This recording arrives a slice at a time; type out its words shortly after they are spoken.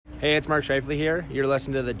Hey, it's Mark Scheifele here. You're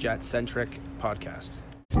listening to the Jet Centric podcast.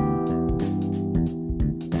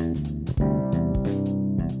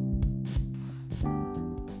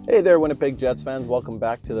 Hey there, Winnipeg Jets fans. Welcome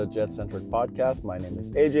back to the Jet Centric podcast. My name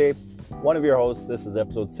is AJ, one of your hosts. This is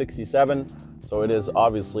episode 67. So it is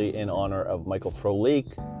obviously in honor of Michael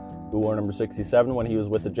Frolik, who wore number 67 when he was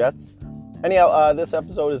with the Jets. Anyhow, this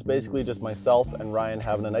episode is basically just myself and Ryan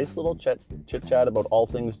having a nice little chit-chat about all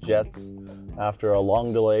things Jets after a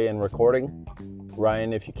long delay in recording.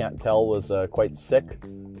 Ryan, if you can't tell, was quite sick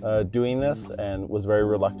doing this and was very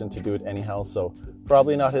reluctant to do it anyhow. So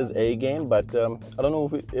probably not his A game, but I don't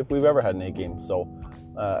know if we've ever had an A game. So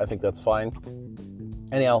I think that's fine.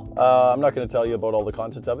 Anyhow, I'm not going to tell you about all the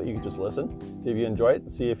content of it. You can just listen, see if you enjoy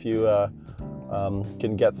it, see if you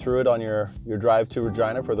can get through it on your drive to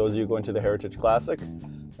Regina for those of you going to the Heritage Classic.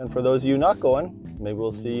 And for those of you not going, maybe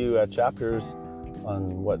we'll see you at Chapters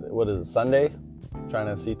on, what is it, Sunday? Trying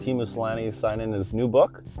to see Teemu Selanne sign in his new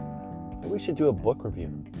book. Maybe we should do a book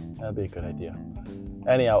review. That'd be a good idea.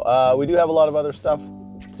 Anyhow, we do have a lot of other stuff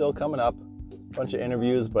still coming up. A bunch of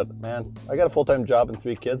interviews, but man, I got a full-time job and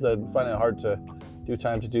 3 kids. I find it hard to do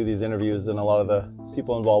time to do these interviews, and a lot of the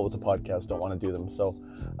people involved with the podcast don't want to do them. So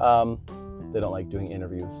they don't like doing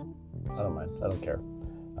interviews. I don't mind. I don't care.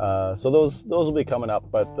 So those will be coming up.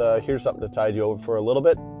 But here's something to tide you over for a little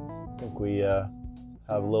bit. I think we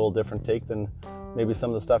have a little different take than maybe some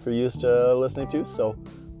of the stuff you're used to listening to. So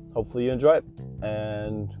hopefully you enjoy it.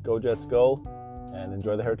 And go Jets go. And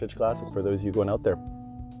enjoy the Heritage Classic for those of you going out there.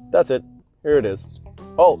 That's it. Here it is.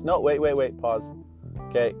 Oh, no, wait. Pause.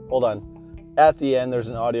 Okay, hold on. At the end, there's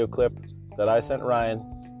an audio clip that I sent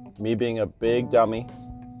Ryan, me being a big dummy.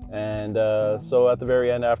 And so at the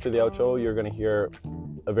very end, after the outro, you're going to hear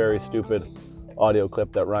a very stupid audio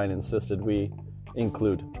clip that Ryan insisted we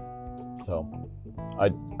include. So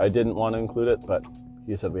I didn't want to include it, but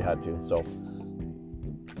he said we had to. So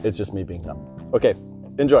it's just me being dumb. Okay,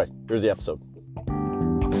 enjoy. Here's the episode.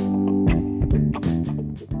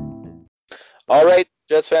 All right,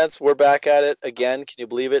 Jets fans, we're back at it again. Can you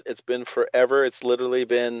believe it? It's been forever. It's literally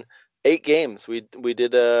been 8 games. We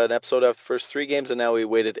did an episode of the first 3 games, and now we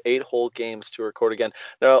waited 8 whole games to record again.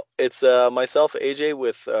 Now, it's myself, AJ,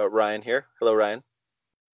 with Ryan here. Hello, Ryan.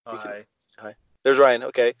 Hi. Hi. There's Ryan.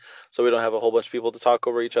 Okay. So we don't have a whole bunch of people to talk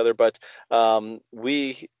over each other, but the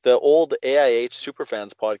old AIH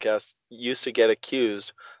Superfans podcast used to get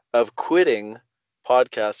accused of quitting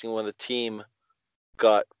podcasting when the team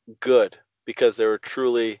got good because they were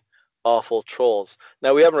truly awful trolls.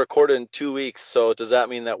 Now, we haven't recorded in 2 weeks, so does that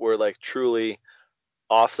mean that we're like truly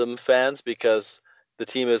awesome fans because the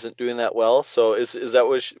team isn't doing that well? So is that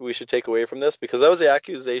what we should take away from this? Because that was the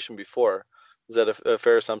accusation before. Is that a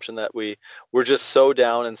fair assumption that we're just so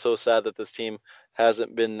down and so sad that this team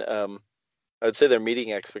hasn't been, I would say they're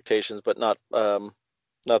meeting expectations, but not the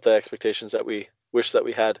expectations that we wish that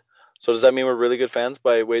we had. So does that mean we're really good fans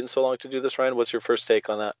by waiting so long to do this, Ryan? What's your first take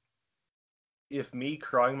on that? If me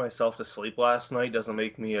crying myself to sleep last night doesn't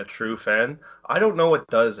make me a true fan, I don't know what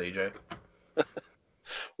does, AJ.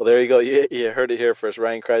 Well, there you go. You heard it here first.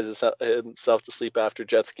 Ryan cries himself to sleep after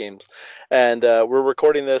Jets games. And we're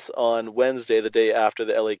recording this on Wednesday, the day after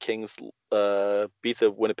the LA Kings beat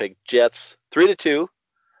the Winnipeg Jets 3-2.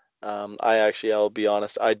 I'll be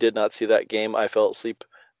honest, I did not see that game. I fell asleep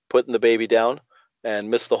putting the baby down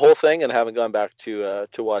and missed the whole thing and haven't gone back to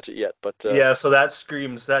watch it yet. But yeah, so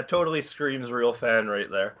that totally screams real fan right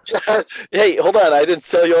there. Hey, hold on! I didn't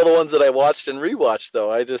tell you all the ones that I watched and rewatched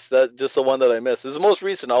though. Just the one that I missed. This is the most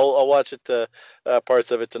recent. I'll watch it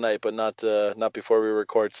parts of it tonight, but not before we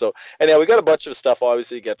record. So anyhow, we got a bunch of stuff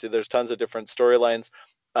obviously to get to. There's tons of different storylines.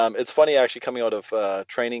 It's funny actually coming out of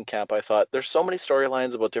training camp. I thought there's so many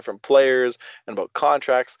storylines about different players and about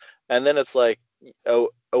contracts, and then it's like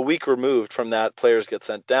a week removed from that, players get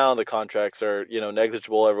sent down, the contracts are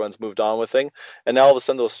negligible, everyone's moved on with thing, and now all of a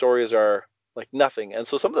sudden those stories are like nothing. And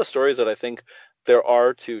so some of the stories that I think there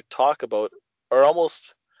are to talk about are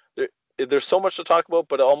almost there's so much to talk about,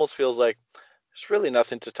 but it almost feels like there's really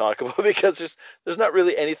nothing to talk about because there's not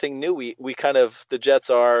really anything new. We kind of, the Jets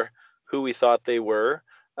are who we thought they were.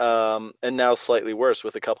 And now slightly worse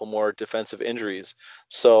with a couple more defensive injuries.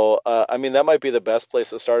 So, that might be the best place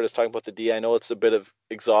to start is talking about the D. I know it's a bit of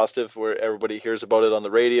exhaustive where everybody hears about it on the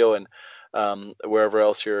radio and wherever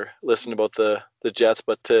else you're listening about the Jets.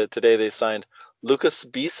 But today they signed Luca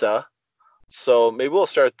Sbisa. So maybe we'll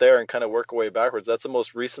start there and kind of work our way backwards. That's the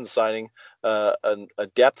most recent signing, a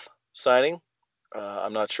depth signing.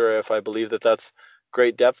 I'm not sure if I believe that that's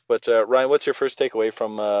great depth. But Ryan, what's your first takeaway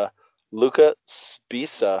from Luca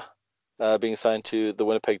Sbisa being signed to the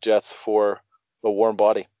Winnipeg Jets for a warm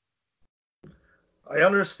body? I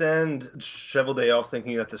understand Cheveldayoff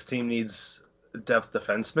thinking that this team needs depth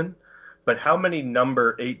defensemen, but how many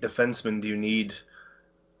number 8 defensemen do you need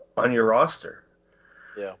on your roster?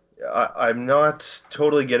 Yeah. I'm not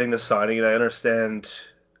totally getting the signing, and I understand.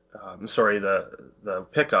 Sorry, the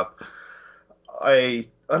pickup. I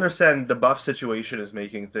understand the Buff situation is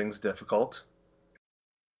making things difficult,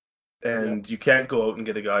 and you can't go out and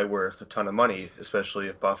get a guy worth a ton of money, especially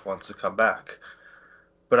if Buff wants to come back.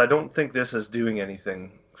 But I don't think this is doing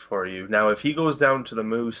anything for you. Now, if he goes down to the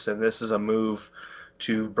Moose and this is a move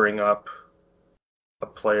to bring up a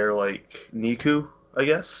player like Niku, I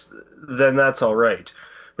guess, then that's all right.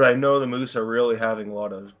 But I know the Moose are really having a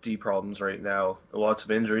lot of D problems right now. Lots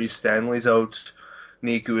of injuries. Stanley's out.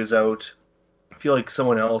 Niku is out. I feel like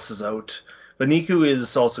someone else is out. But Niku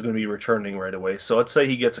is also going to be returning right away. So let's say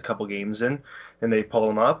he gets a couple games in and they pull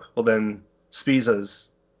him up. Well, then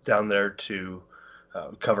Spiza's down there to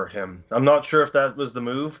cover him. I'm not sure if that was the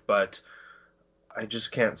move, but I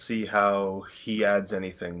just can't see how he adds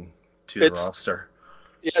anything to the roster.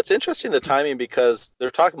 Yeah, it's interesting the timing because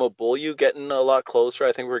they're talking about Beaulieu getting a lot closer.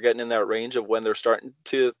 I think we're getting in that range of when they're starting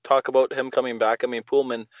to talk about him coming back. I mean,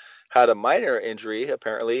 Poolman had a minor injury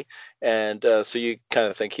apparently, and so you kind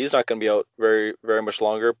of think he's not going to be out very, very much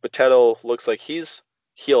longer. Potato looks like he's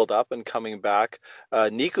healed up and coming back.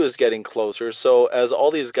 Niku is getting closer. So as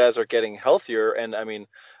all these guys are getting healthier, and I mean,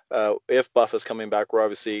 if Buff is coming back, we're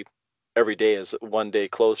obviously every day is one day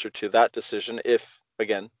closer to that decision. If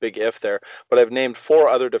again, big if there. But I've named 4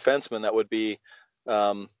 other defensemen that would be,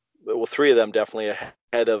 well, 3 of them definitely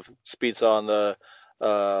ahead of Spezza on the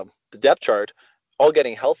depth chart, all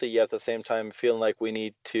getting healthy, yet at the same time feeling like we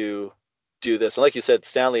need to do this. And like you said,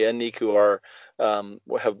 Stanley and Niku are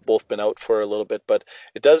have both been out for a little bit, but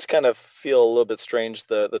it does kind of feel a little bit strange,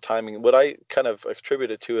 the timing. What I kind of attribute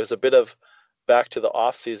it to is a bit of back to the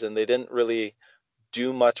off season. They didn't really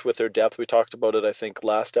do much with their depth. We talked about it, I think,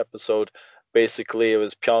 last episode. Basically, it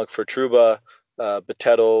was Pionk for Trouba,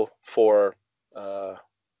 Boteto for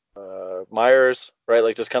Myers, right?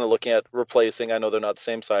 Like just kind of looking at replacing. I know they're not the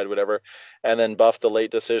same side, whatever. And then Buff the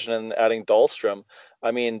late decision and adding Dahlstrom.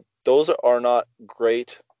 I mean, those are not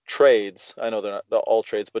great trades. I know they're not all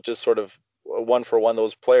trades, but just sort of one for one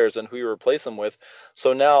those players and who you replace them with.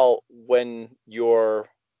 So now when your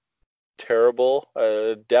terrible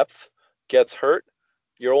depth gets hurt,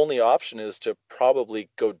 your only option is to probably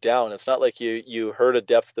go down. It's not like you hurt a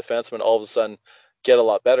depth defenseman all of a sudden get a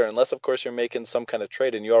lot better, unless of course you're making some kind of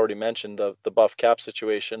trade. And you already mentioned the Buff cap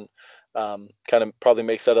situation kind of probably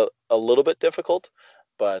makes that a little bit difficult.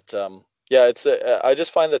 But yeah, it's I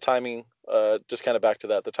just find the timing just kind of back to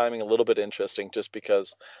that, the timing a little bit interesting, just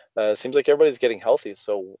because it seems like everybody's getting healthy.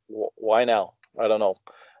 So why now? I don't know.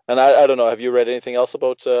 And I don't know. Have you read anything else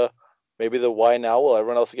about maybe the why now? Will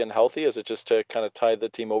everyone else getting healthy? Is it just to kind of tide the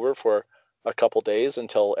team over for a couple days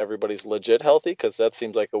until everybody's legit healthy? Because that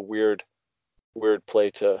seems like a weird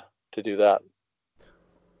play to do that.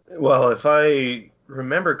 Well, if I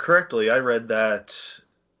remember correctly, I read that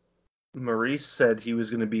Maurice said he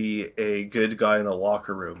was going to be a good guy in the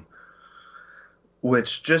locker room,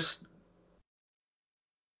 which just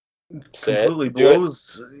completely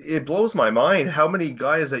blows my mind. How many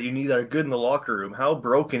guys that you need that are good in the locker room? How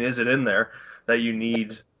broken is it in there that you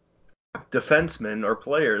need defensemen or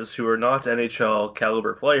players who are not NHL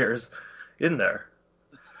caliber players in there?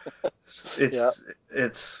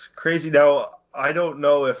 It's crazy. Now, I don't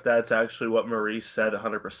know if that's actually what Maurice said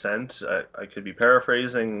 100%. I could be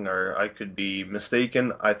paraphrasing or I could be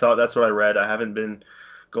mistaken. I thought that's what I read. I haven't been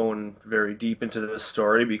going very deep into this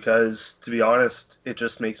story because, to be honest, it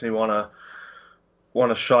just makes me want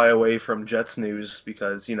to shy away from Jets news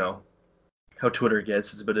because, you know, how Twitter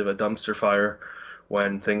gets. It's a bit of a dumpster fire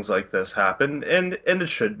when things like this happen, and it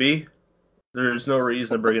should be. There's no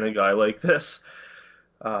reason to bring in a guy like this.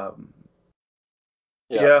 Yeah,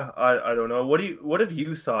 I don't know. What have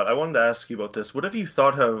you thought? I wanted to ask you about this. What have you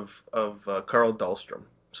thought of Carl Dahlstrom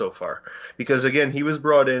so far? Because again, he was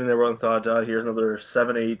brought in, and everyone thought, here's another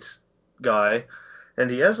 7-8 guy,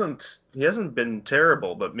 and he hasn't been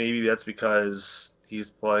terrible. But maybe that's because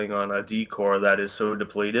he's playing on a D-core that is so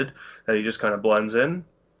depleted that he just kind of blends in.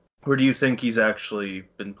 Or do you think he's actually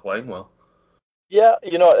been playing well? Yeah,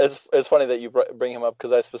 you know, it's funny that you bring him up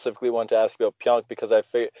because I specifically want to ask you about Pionk because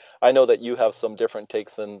I know that you have some different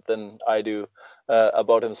takes than I do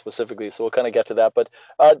about him specifically. So we'll kind of get to that. But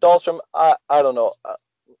Dahlstrom, I don't know.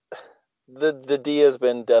 The D has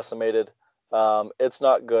been decimated. It's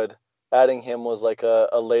not good. Adding him was like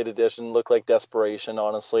a late addition, looked like desperation,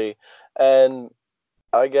 honestly. And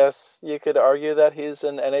I guess you could argue that he's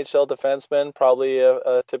an NHL defenseman, probably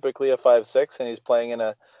typically a 5'6", and he's playing in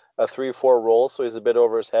a a 3-4 role, so he's a bit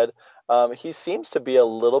over his head. He seems to be a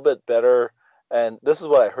little bit better, and this is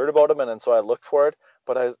what I heard about him, and so I looked for it.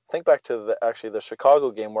 But I think back to the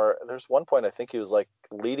Chicago game where there's one point I think he was like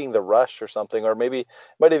leading the rush or something, or maybe it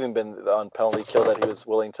might have even been on penalty kill that he was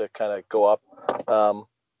willing to kind of go up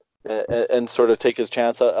and sort of take his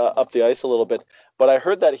chance up the ice a little bit. But I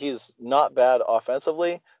heard that he's not bad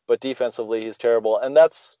offensively, but defensively he's terrible, and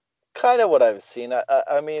that's kind of what I've seen.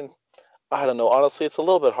 I mean, I don't know. Honestly, it's a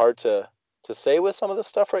little bit hard to say with some of this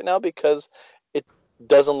stuff right now because it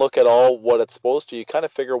doesn't look at all what it's supposed to. You kind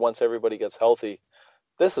of figure once everybody gets healthy,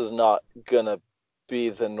 this is not gonna be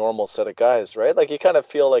the normal set of guys, right? Like you kind of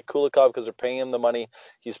feel like Kulikov, because they're paying him the money,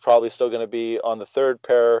 he's probably still going to be on the third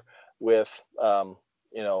pair with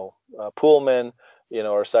Pullman.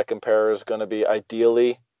 Our second pair is going to be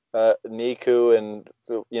ideally Niku and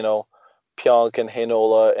Pionk and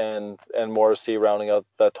Heinola and Morrissey rounding out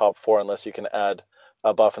the top four, unless you can add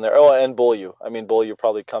a buff in there. Oh, and Beaulieu. I mean, Beaulieu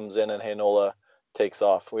probably comes in and Heinola takes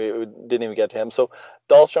off. We didn't even get to him. So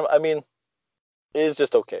Dahlstrom, I mean, is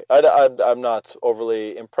just okay. I'm not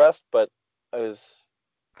overly impressed, but it was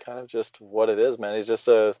kind of just what it is, man. He's just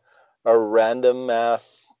a random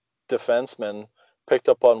ass defenseman picked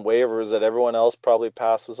up on waivers that everyone else probably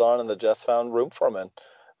passes on, and the Jets found room for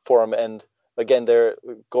him. And again, they're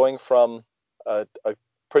going from a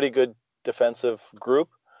pretty good defensive group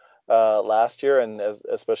last year, and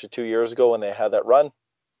especially 2 years ago when they had that run,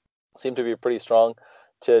 seemed to be pretty strong.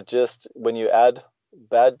 To just when you add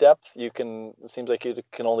bad depth, it seems like you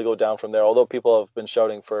can only go down from there. Although people have been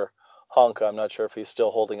shouting for Honka, I'm not sure if he's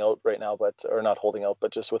still holding out right now, or not holding out,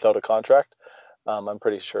 but just without a contract. I'm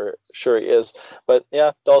pretty sure he is. But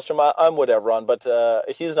yeah, Dahlstrom, I'm whatever on, but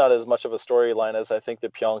he's not as much of a storyline as I think the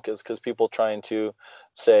Pionk is, because people trying to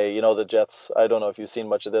say, the Jets, I don't know if you've seen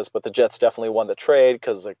much of this, but the Jets definitely won the trade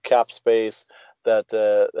because the cap space,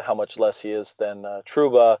 that how much less he is than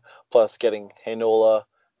Trouba, plus getting Heinola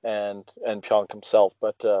and Pionk himself.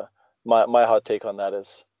 But my hot take on that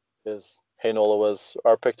is Heinola was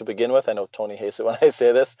our pick to begin with. I know Tony hates it when I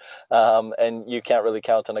say this, and you can't really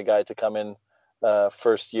count on a guy to come in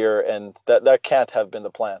first year, and that can't have been the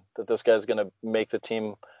plan, that this guy's going to make the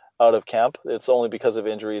team out of camp. It's only because of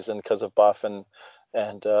injuries and because of buff and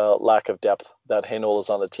lack of depth that Heinola's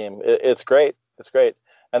on the team. It's great.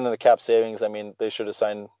 And then the cap savings, I mean, they should have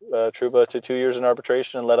signed Trouba to 2 years in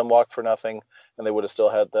arbitration and let him walk for nothing, and they would have still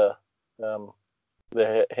had the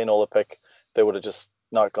Heinola pick. They would have just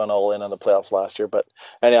not gone all in on the playoffs last year. But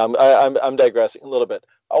anyhow, I'm digressing a little bit.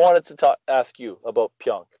 I wanted to ask you about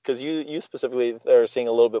Pionk, because you specifically are seeing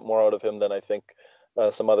a little bit more out of him than I think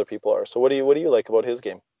some other people are. So what do you like about his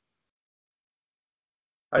game?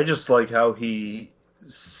 I just like how he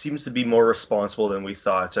seems to be more responsible than we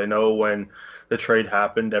thought. I know when the trade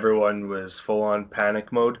happened, everyone was full on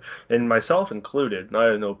panic mode, and myself included. And I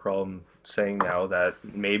have no problem saying now that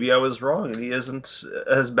maybe I was wrong and he isn't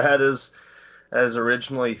as bad as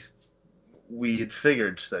originally we had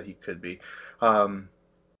figured that he could be.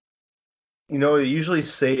 You usually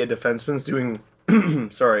say a defenseman's doing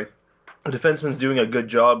a defenseman's doing a good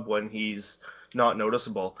job when he's not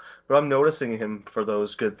noticeable, but I'm noticing him for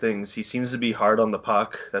those good things. He seems to be hard on the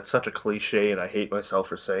puck. That's such a cliche, and I hate myself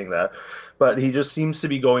for saying that. But he just seems to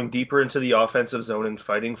be going deeper into the offensive zone and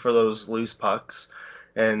fighting for those loose pucks,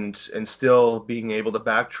 and still being able to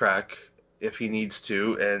backtrack if he needs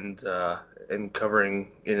to, and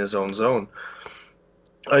covering in his own zone.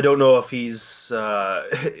 I don't know if he's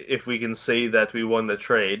if we can say that we won the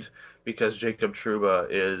trade, because Jacob Trouba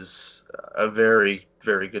is a very,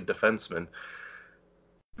 very good defenseman.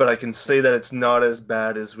 But I can say that it's not as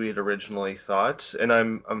bad as we had originally thought, and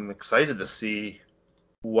I'm excited to see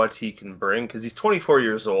what he can bring, because he's 24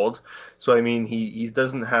 years old. So I mean, he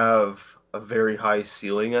doesn't have a very high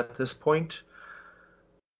ceiling at this point.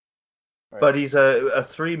 Right. But he's a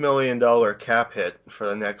 $3 million cap hit for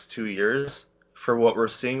the next 2 years for what we're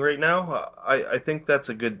seeing right now. I think that's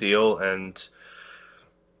a good deal, and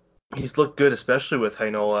he's looked good, especially with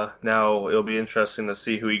Heinola. Now it'll be interesting to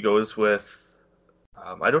see who he goes with.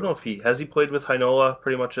 I don't know if he played with Heinola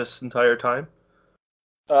pretty much this entire time.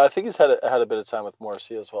 I think he's had a bit of time with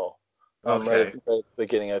Morrissey as well. Okay. Right at the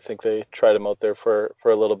beginning, I think they tried him out there for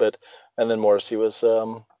a little bit, and then Morrissey was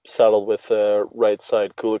saddled with right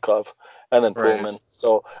side Kulikov, and then Pullman. Right.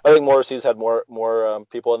 So I think Morrissey's had more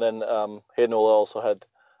people, and then Heinola also had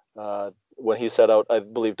when he set out. I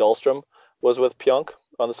believe Dahlstrom was with Pionk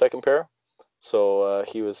on the second pair, so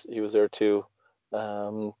he was there too.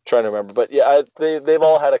 Trying to remember, but yeah, they've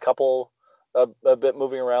all had a couple a bit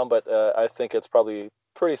moving around, but I think it's probably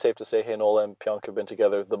pretty safe to say Heinola and Pionk have been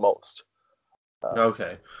together the most.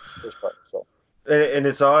 Okay. So And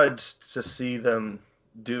it's odd to see them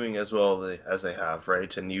doing as well as they have,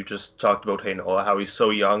 right? And you just talked about Heinola, how he's so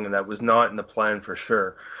young, and that was not in the plan for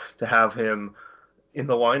sure to have him in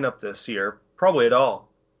the lineup this year, probably at all,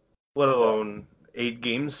 let Yeah. alone 8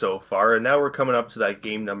 games so far. And now we're coming up to that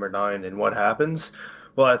game number 9, and what happens?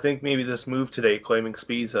 Well, I think maybe this move today, claiming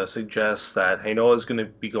Spiza, suggests that Heinola is going to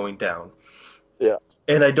be going down. Yeah.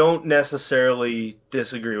 And I don't necessarily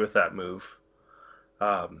disagree with that move.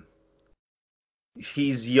 Um,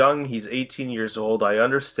 he's young. He's 18 years old. I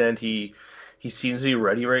understand he seems to be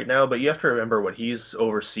ready right now, but you have to remember what he's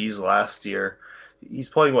overseas last year. He's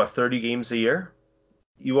playing what 30 games a year.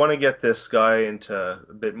 You want to get this guy into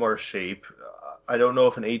a bit more shape. I don't know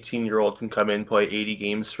if an 18-year-old can come in play 80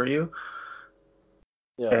 games for you,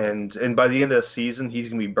 Yeah. and by the end of the season he's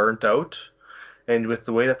gonna be burnt out. And with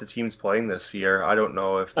the way that the team's playing this year, I don't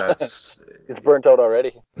know if that's It's burnt out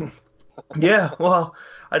already. yeah. Well,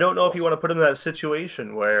 I don't know if you want to put him in that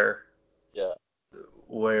situation Yeah.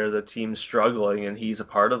 where the team's struggling and he's a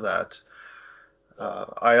part of that.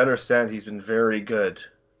 I understand he's been very good,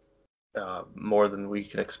 more than we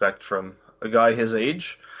can expect from a guy his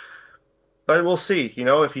age. But we'll see.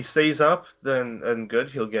 If he stays up, then and good,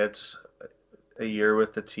 he'll get a year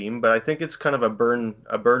with the team. But I think it's kind of a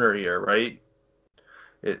burner year, right?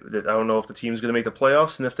 I don't know if the team's going to make the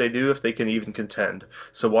playoffs, and if they do, if they can even contend.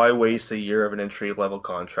 So why waste a year of an entry level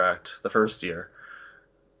contract, the first year,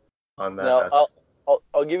 on Now that?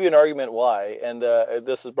 I'll give you an argument why, and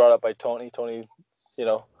this is brought up by Tony. Tony, you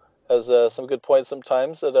know, has some good points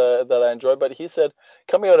sometimes that I enjoy. But he said,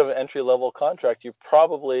 coming out of an entry level contract, you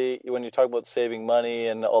probably, when you talk about saving money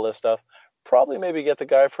and all this stuff, probably maybe get the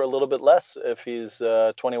guy for a little bit less if he's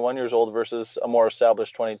 21 years old versus a more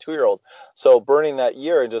established 22-year-old. So burning that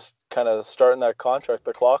year and just kind of starting that contract,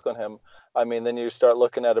 the clock on him. I mean, then you start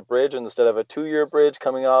looking at a bridge instead of a 2-year bridge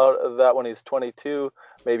coming out of that when he's 22.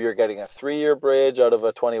 Maybe you're getting a 3-year bridge out of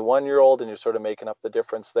a 21-year-old, and you're sort of making up the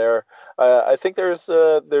difference there. I think there's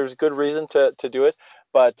good reason to do it,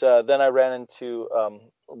 but then I ran into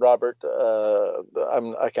Robert.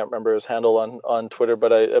 I can't remember his handle on Twitter,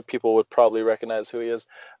 but people would probably recognize who he is,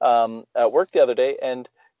 at work the other day, and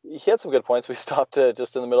he had some good points. We stopped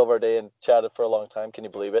just in the middle of our day and chatted for a long time. Can you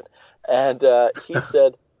believe it? And he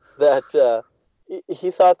said that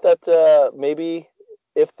he thought that maybe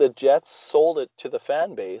if the Jets sold it to the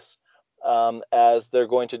fan base, as they're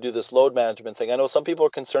going to do this load management thing. I know some people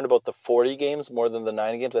are concerned about the 40 games more than the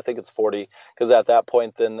 9 games. I think it's 40 because at that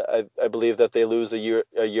point, then I believe that they lose a year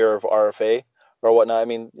of RFA or whatnot. I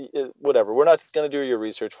mean, whatever. We're not going to do your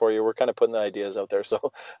research for you. We're kind of putting the ideas out there.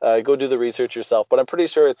 So go do the research yourself. But I'm pretty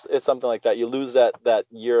sure it's something like that. You lose that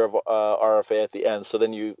year of RFA at the end. So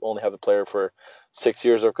then you only have the player for 6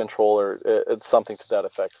 years of control, or it's something to that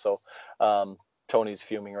effect. So Tony's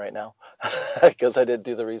fuming right now because I did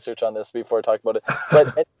do the research on this before I talked about it.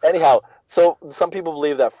 But anyhow, so some people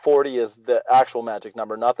believe that 40 is the actual magic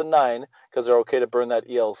number, not the 9, because they're okay to burn that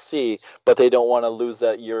ELC, but they don't want to lose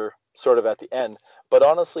that year sort of at the end. But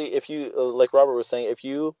honestly, if you, like Robert was saying, if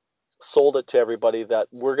you sold it to everybody that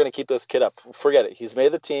we're going to keep this kid up, forget it. He's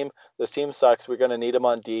made the team. This team sucks. We're going to need him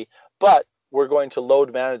on D, but we're going to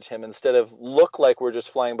load manage him instead of look like we're just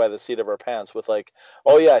flying by the seat of our pants with like,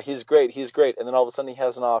 oh yeah, he's great, and then all of a sudden he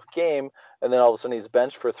has an off game, and then all of a sudden he's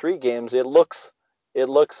benched for 3 games. It looks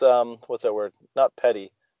what's that word? Not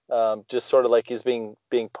petty, just sort of like he's being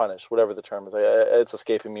punished, whatever the term is. It's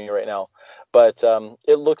escaping me right now, but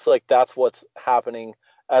it looks like that's what's happening,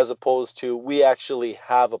 as opposed to we actually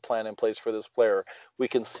have a plan in place for this player. We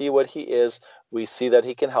can see what he is. We see that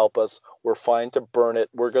he can help us. We're fine to burn it.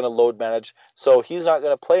 We're going to load manage. So he's not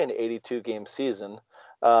going to play an 82 game season.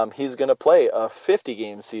 He's going to play a 50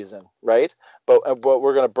 game season, right? But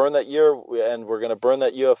we're going to burn that year, and we're going to burn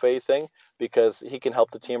that UFA thing because he can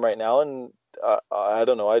help the team right now. And I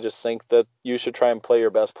don't know. I just think that you should try and play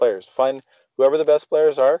your best players. Find whoever the best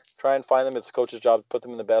players are, try and find them. It's the coach's job to put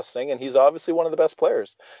them in the best thing. And he's obviously one of the best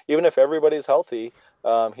players. Even if everybody's healthy,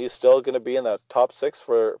 he's still going to be in the top 6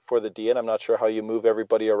 for the D. And I'm not sure how you move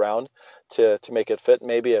everybody around to make it fit.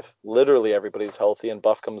 Maybe if literally everybody's healthy and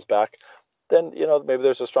Buff comes back, then maybe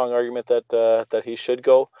there's a strong argument that he should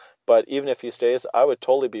go. But even if he stays, I would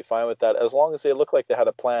totally be fine with that, as long as they look like they had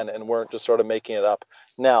a plan and weren't just sort of making it up.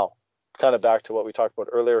 Now, kind of back to what we talked about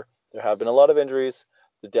earlier, there have been a lot of injuries.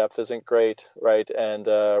 The depth isn't great, right? And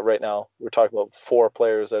right now we're talking about 4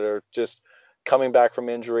 players that are just coming back from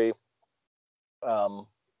injury,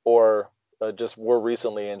 or just were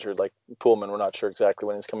recently injured, like Pullman. We're not sure exactly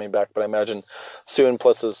when he's coming back, but I imagine soon,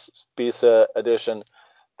 plus his Spisa addition,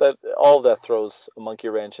 that all of that throws a monkey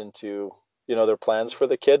wrench into their plans for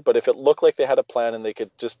the kid. But if it looked like they had a plan and they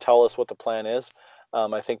could just tell us what the plan is,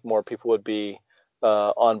 I think more people would be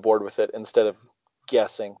on board with it instead of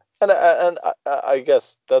guessing. And I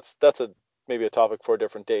guess that's maybe a topic for a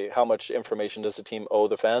different day. How much information does the team owe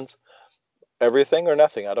the fans? Everything or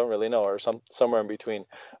nothing? I don't really know, or somewhere in between.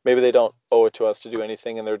 Maybe they don't owe it to us to do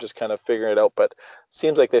anything, and they're just kind of figuring it out. But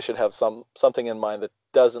seems like they should have something in mind that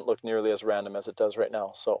doesn't look nearly as random as it does right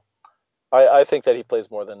now. So I think that he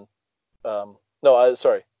plays more than.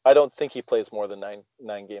 Sorry, I don't think he plays more than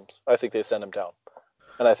nine games. I think they send him down,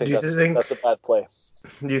 and I think that's a bad play.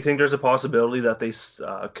 Do you think there's a possibility that they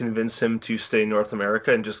convince him to stay in North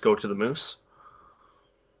America and just go to the Moose?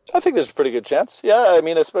 I think there's a pretty good chance. Yeah, I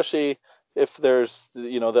mean, especially if there's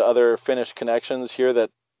the other Finnish connections here that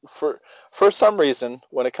for some reason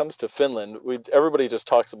when it comes to Finland, everybody just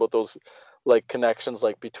talks about those like connections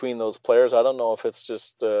like between those players. I don't know if it's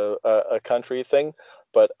just a country thing,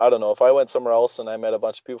 but I don't know if I went somewhere else and I met a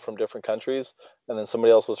bunch of people from different countries and then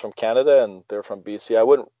somebody else was from Canada and they're from BC, I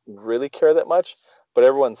wouldn't really care that much. But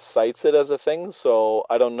everyone cites it as a thing, so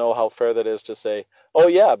I don't know how fair that is to say, oh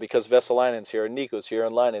yeah, because Vesalainen's here, and Nico's here,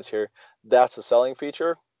 and Laine's here, that's a selling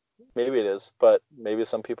feature. Maybe it is, but maybe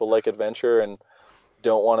some people like adventure and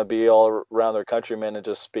don't want to be all around their countrymen and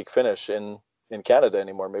just speak Finnish in Canada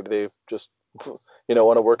anymore. Maybe they just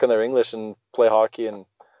want to work on their English and play hockey and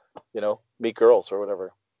meet girls or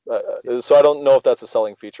whatever. So I don't know if that's a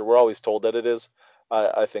selling feature. We're always told that it is.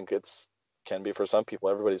 I think can be for some people.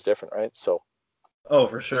 Everybody's different, right? So. Oh,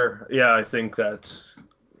 for sure. Yeah, I think that's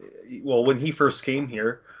when he first came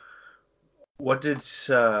here. What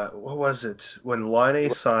was it? When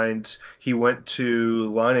Laine signed, he went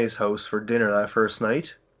to Laine's house for dinner that first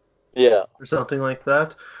night. Yeah. Or something like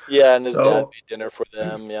that. Yeah, and his dad made dinner for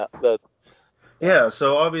them. Yeah. Yeah,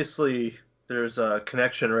 so obviously there's a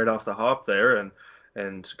connection right off the hop there,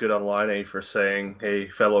 and good on Laine for saying, hey,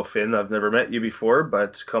 fellow Finn, I've never met you before,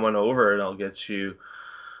 but come on over and I'll get you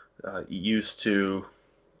used to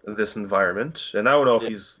this environment. And I don't know if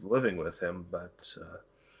he's living with him, but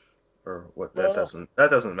or what, that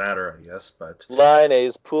doesn't matter, I guess. But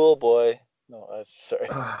Laine's pool boy. No, sorry.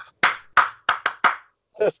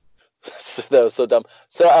 That was so dumb.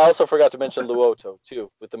 So I also forgot to mention Luoto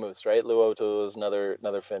too with the Moose, right? Luoto is another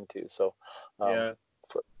Finn too. So yeah,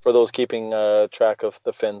 for those keeping track of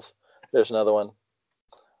the Finns, there's another one.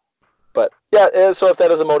 But yeah, so if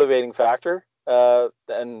that is a motivating factor,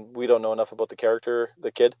 and we don't know enough about the character,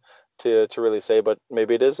 the kid, to really say, but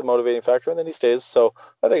maybe it is a motivating factor, and then he stays. So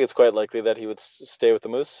I think it's quite likely that he would stay with the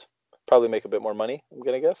Moose, probably make a bit more money, I'm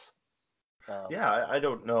gonna guess. Yeah, I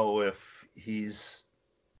don't know if he's.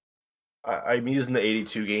 I'm using the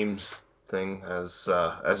 82 games thing as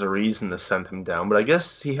a reason to send him down, but I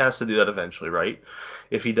guess he has to do that eventually, right?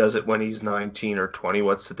 If he does it when he's 19 or 20,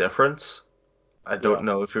 what's the difference? I don't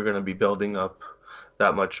know if you're going to be building up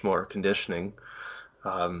that much more conditioning.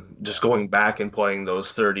 Just going back and playing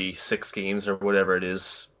those 36 games or whatever it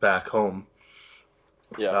is back home.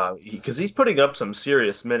 Yeah. Because he's putting up some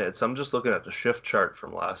serious minutes. I'm just looking at the shift chart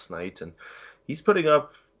from last night, and he's putting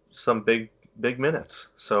up some big minutes.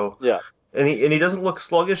 So yeah. And he doesn't look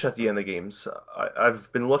sluggish at the end of games. I've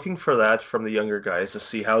been looking for that from the younger guys to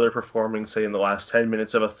see how they're performing, say, in the last 10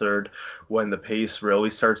 minutes of a third, when the pace really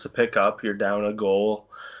starts to pick up, you're down a goal,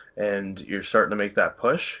 and you're starting to make that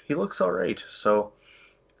push. He looks all right. So,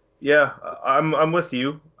 yeah, I'm with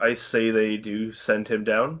you. I say they do send him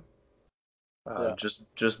down.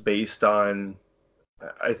 Just based on,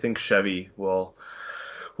 I think Chevy will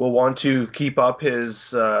want to keep up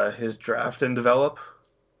his draft and develop.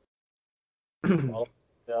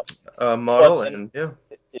 Model.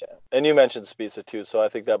 And you mentioned Spisa too, so I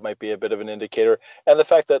think that might be a bit of an indicator. And the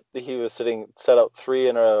fact that he was set out 3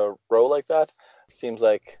 in a row like that seems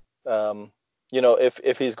like,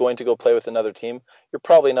 if he's going to go play with another team, you're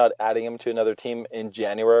probably not adding him to another team in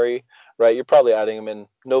January, right? You're probably adding him in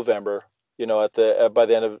November, by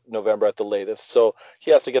the end of November at the latest. So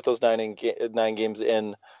he has to get those 9 games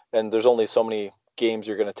in, and there's only so many games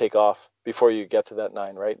you're going to take off before you get to that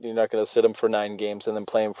 9, right? You're not going to sit him for 9 games and then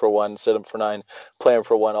play him for 1, sit him for 9, play him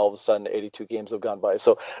for 1. All of a sudden, 82 games have gone by.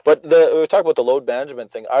 So, but we talk about the load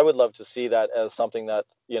management thing. I would love to see that as something that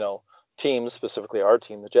teams, specifically our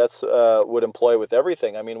team, the Jets, would employ with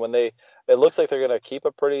everything. I mean, it looks like they're going to keep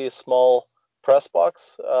a pretty small press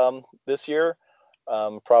box this year,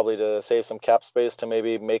 probably to save some cap space to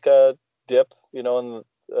maybe make a dip, in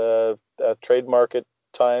a trade market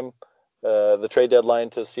time. The trade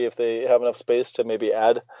deadline to see if they have enough space to maybe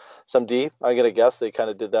add some D. I'm going to guess they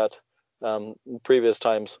kind of did that in previous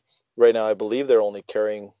times. Right now, I believe they're only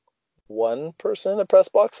carrying 1 person in the press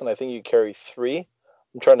box, and I think you carry 3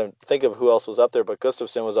 I'm trying to think of who else was up there, but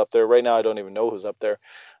Gustafsson was up there. Right now, I don't even know who's up there.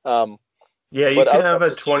 Yeah, you But I can would have love a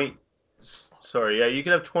to see. 20. Sorry, yeah, you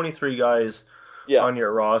can have 23 guys Yeah, on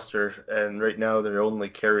your roster, and right now they're only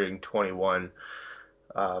carrying 21.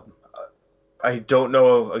 Um, I don't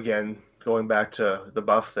know, again, going back to the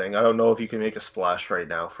Buff thing, I don't know if you can make a splash right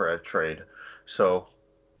now for a trade. So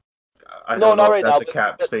I no, don't not know if right now. that's a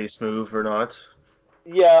cap space move or not.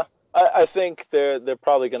 Yeah, I think they're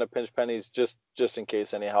probably going to pinch pennies just in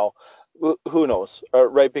case. Anyhow, who knows,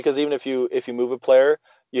 right? Because even if you move a player,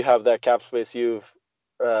 you have that cap space you've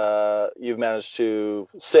managed to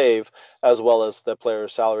save, as well as the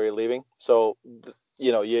player's salary leaving. So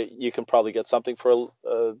you can probably get something for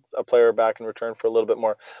a player back in return for a little bit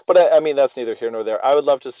more. But I mean, that's neither here nor there. I would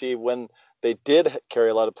love to see when they did carry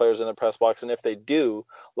a lot of players in the press box, and if they do,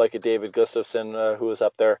 like a David Gustafsson who was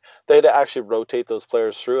up there, they'd actually rotate those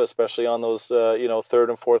players through, especially on those third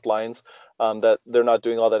and fourth lines. That they're not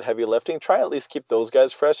doing all that heavy lifting. Try and at least keep those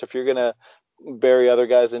guys fresh. If you're gonna bury other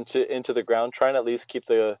guys into the ground, try and at least keep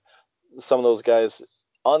some of those guys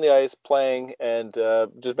on the ice playing, and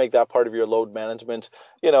just make that part of your load management.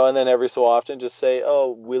 And then every so often just say,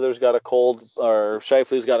 oh, Wheeler's got a cold or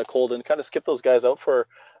Shifley's got a cold, and kind of skip those guys out for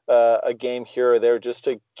a game here or there, just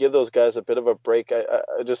to give those guys a bit of a break.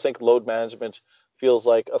 I just think load management feels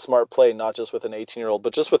like a smart play, not just with an 18-year-old,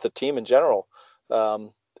 but just with the team in general.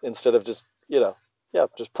 Instead of just,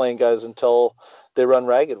 just playing guys until they run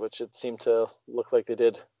ragged, which it seemed to look like they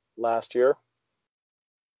did last year.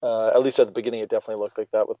 At least at the beginning, it definitely looked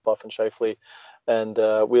like that with Buff and Shifley and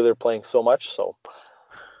Wheeler playing so much. So,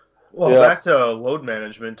 Well, yeah, back to load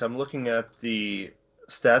management, I'm looking at the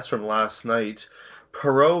stats from last night.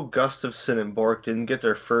 Perot, Gustafsson, and Bork didn't get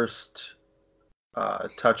their first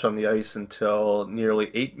touch on the ice until nearly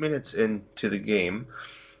 8 minutes into the game,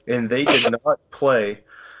 and they did not play.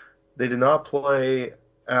 They did not play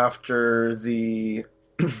after the.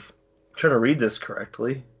 Trying to read this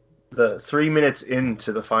correctly. The 3 minutes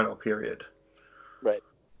into the final period. right.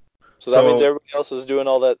 So that means So everybody else is doing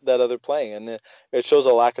all that other playing, and it shows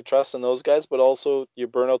a lack of trust in those guys. But also, you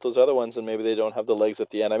burn out those other ones, and maybe they don't have the legs at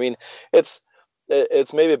the end. I mean, it's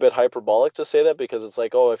it's maybe a bit hyperbolic to say that, because it's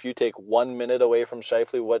like, oh, if you take 1 minute away from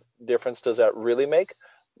Shifley, what difference does that really make?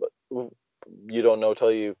 But you don't know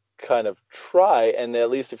till you kind of try, and at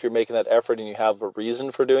least if you're making that effort and you have a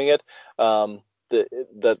reason for doing it,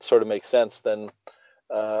 that sort of makes sense. Then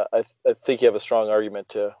I think you have a strong argument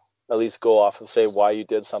to at least go off and say why you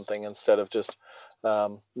did something, instead of just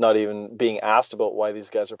not even being asked about why these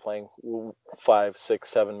guys are playing 5, 6,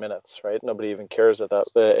 7 minutes. Right? Nobody even cares at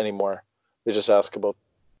that anymore. They just ask about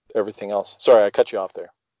everything else. Sorry, I cut you off there.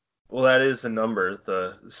 well, that is the number,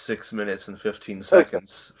 the 6 minutes and 15 Okay.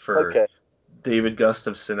 seconds for Okay. David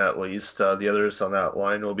Gustafsson at least. The others on that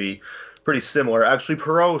line will be pretty similar. Actually,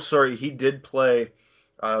 Perot, sorry, he did play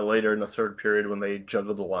later in the third period when they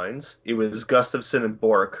juggled the lines. It was Gustafsson and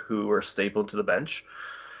Bork who were stapled to the bench.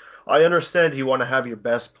 I understand you want to have your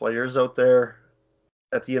best players out there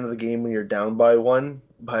at the end of the game when you're down by one,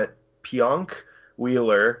 but Pionk,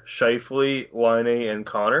 Wheeler, Shifley, Line, and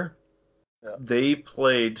Connor, Yeah. they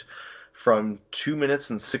played from 2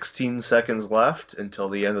 minutes and 16 seconds left until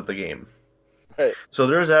the end of the game. Right. So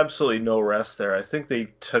there's absolutely no rest there. I think they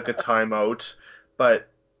took a timeout, but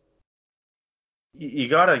you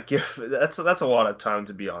gotta give that's a lot of time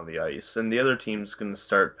to be on the ice, and the other team's gonna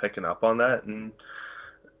start picking up on that. And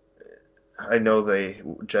I know they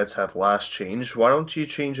Jets have last change. Why don't you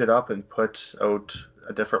change it up and put out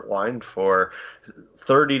a different line for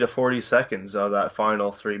 30 to 40 seconds of that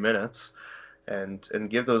final 3 minutes, and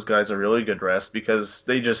give those guys a really good rest, because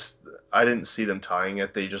I didn't see them tying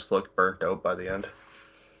it. They just looked burnt out by the end.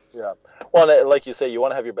 Yeah. Well, like you say, you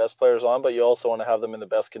want to have your best players on, but you also want to have them in the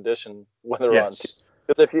best condition when they're on too. Yes.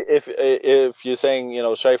 Because if you're saying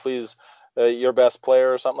Shifley's your best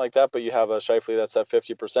player or something like that, but you have a Shifley that's at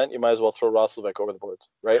 50%, you might as well throw Roslovic over the boards,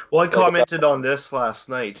 right? Well, I Like commented on this last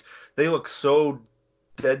night. They look so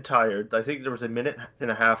dead tired. I think there was a minute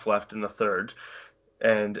and a half left in the third,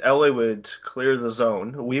 and LA would clear the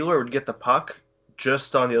zone. Wheeler would get the puck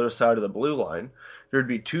just on the other side of the blue line. There'd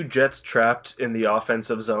be two Jets trapped in the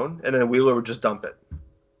offensive zone, and then Wheeler would just dump it.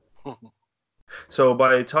 So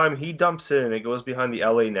by the time he dumps it and it goes behind the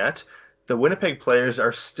LA net, the Winnipeg players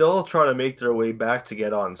are still trying to make their way back to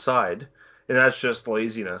get onside, and that's just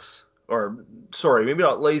laziness. Or, sorry, maybe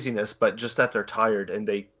not laziness, but just that they're tired and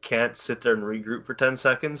they can't sit there and regroup for 10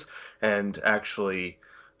 seconds and actually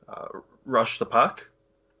rush the puck.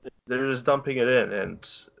 They're just dumping it in, and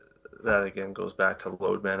that again goes back to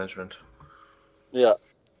load management. Yeah,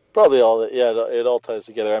 probably all that. Yeah, it all ties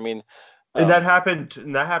together. I mean, And that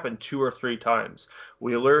happened 2 or 3 times.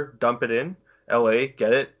 Wheeler, dump it in. LA,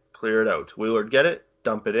 get it, clear it out. Wheeler, get it,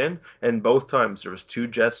 dump it in. And both times there was 2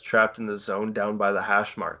 Jets trapped in the zone down by the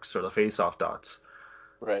hash marks or the face-off dots.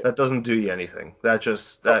 Right. That doesn't do you anything.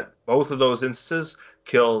 That both of those instances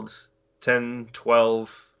killed 10,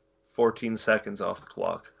 12, 14 seconds off the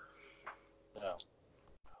clock. Yeah.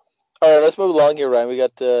 All right, let's move along here, Ryan. We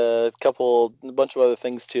got a bunch of other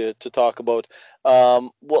things to talk about.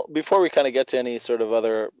 Well, before we kind of get to any sort of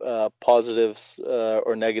other positives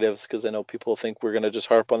or negatives, because I know people think we're going to just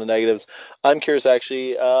harp on the negatives, I'm curious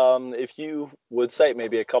actually if you would cite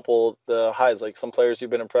maybe a couple the highs, like some players you've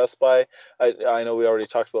been impressed by. I know we already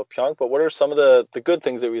talked about Pionk, but what are some of the good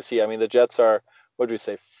things that we see? I mean, the Jets are, what did we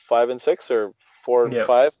say, 5-6 or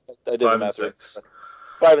 4-5? I did the math right.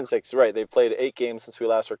 5-6, right? They've played 8 games since we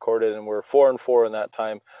last recorded, and we're 4-4 in that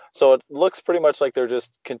time. So it looks pretty much like they're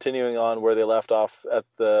just continuing on where they left off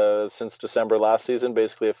since December last season,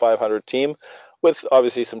 basically a 500 team, with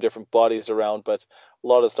obviously some different bodies around, but a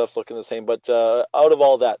lot of stuff's looking the same. But out of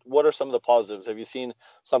all that, what are some of the positives? Have you seen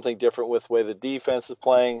something different with the way the defense is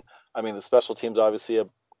playing? I mean, the special teams obviously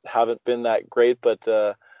haven't been that great, but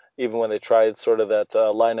even when they tried sort of that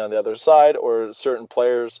line on the other side, or certain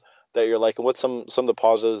players that you're like, and what's some of the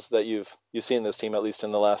positives that you've seen this team, at least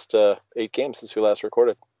in the last 8 games since we last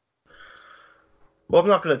recorded? Well, I'm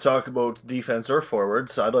not going to talk about defense or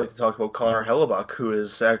forwards. I'd like to talk about Connor Hellebuyck, who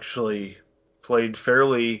has actually played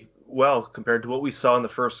fairly well compared to what we saw in the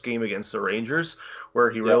first game against the Rangers, where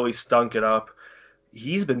he really stunk it up.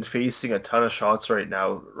 He's been facing a ton of shots right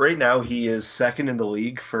now. Right now, he is second in the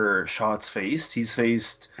league for shots faced. He's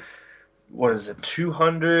faced,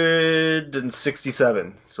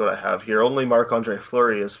 267 is what I have here. Only Marc-Andre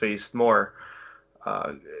Fleury has faced more.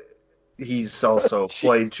 He's also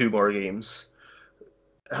played 2 more games.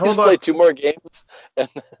 He's played 2 more games?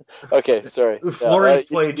 Okay, sorry. Fleury's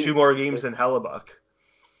played 2 more games than Hellebuyck.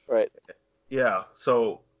 Right. Yeah,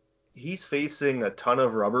 so he's facing a ton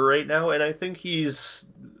of rubber right now, and I think he's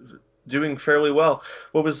doing fairly well.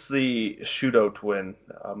 What was the shootout win?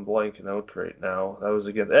 I'm blanking out right now. That was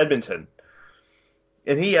against Edmonton.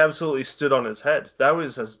 And he absolutely stood on his head. That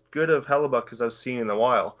was as good of Hellebuyck as I've seen in a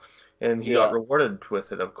while. And he got rewarded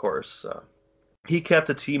with it, of course. He kept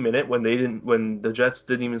the team in it when the Jets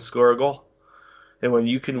didn't even score a goal. And when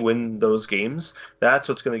you can win those games, that's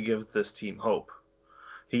what's going to give this team hope.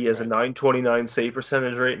 He has a .929 save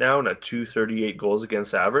percentage right now and a .238 goals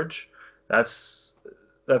against average. That's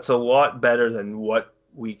a lot better than what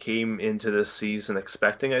we came into this season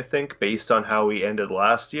expecting, I think, based on how we ended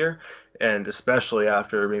last year, and especially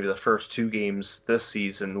after maybe the first 2 games this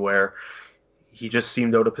season where he just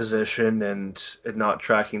seemed out of position and not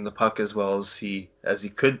tracking the puck as well as he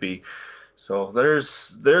could be. So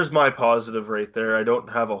there's my positive right there. I don't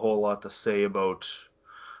have a whole lot to say about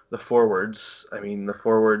the forwards. I mean, the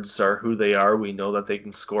forwards are who they are. We know that they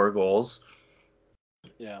can score goals.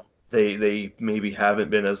 Yeah. They maybe haven't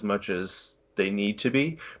been as much as they need to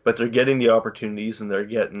be, but they're getting the opportunities and they're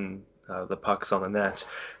getting the pucks on the net.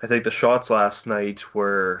 I think the shots last night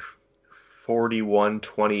were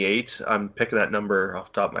 41-28. I'm picking that number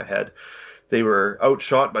off the top of my head. They were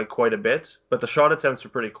outshot by quite a bit, but the shot attempts were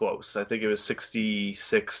pretty close. I think it was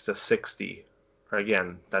 66-60.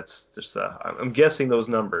 Again, that's just I'm guessing those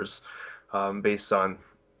numbers based on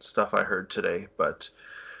stuff I heard today, but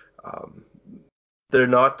they're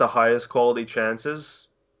not the highest quality chances,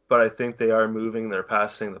 but I think they are moving. They're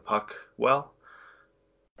passing the puck well.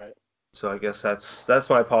 Right. So I guess that's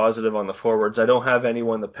my positive on the forwards. I don't have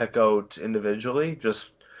anyone to pick out individually, just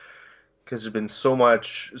because there's been so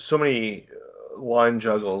many line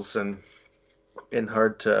juggles and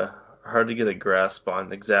hard to get a grasp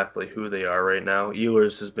on exactly who they are right now.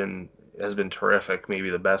 Ehlers has been terrific, maybe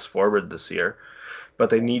the best forward this year, but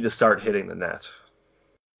they need to start hitting the net.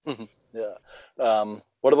 Yeah.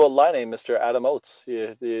 What about Laine, Mr. Adam Oates?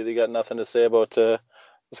 You got nothing to say about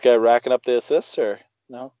this guy racking up the assists, or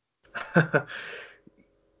no? I'm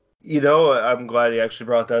glad he actually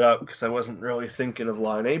brought that up because I wasn't really thinking of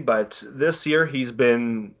Laine, but this year he's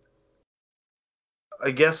been,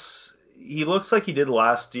 I guess, he looks like he did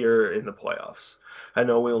last year in the playoffs. I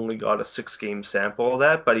know we only got a 6-game sample of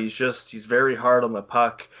that, but he's very hard on the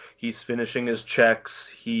puck. He's finishing his checks.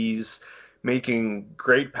 He's making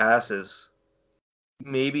great passes.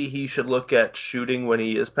 Maybe he should look at shooting when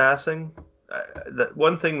he is passing.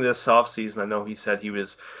 One thing this offseason, I know he said he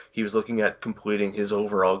was looking at completing his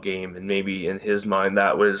overall game, and maybe in his mind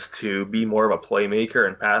that was to be more of a playmaker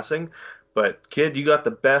and passing. But kid, you got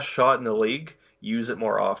the best shot in the league. Use it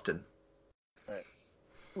more often. Right.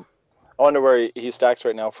 I wonder where he stacks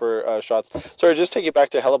right now for shots. Sorry, just take it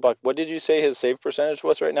back to Hellebuck. What did you say his save percentage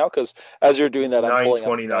was right now? Because as you're doing that, I'm pulling up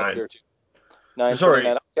stats 929. here too.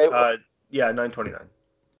 929. Sorry. Okay. Yeah, 929.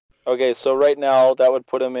 Okay, so right now that would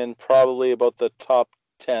put him in probably about the top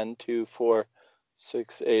 10, 2, 4,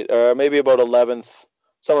 6, 8, or maybe about 11th,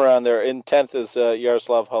 somewhere around there. In 10th is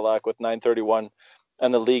Yaroslav Halak with 931,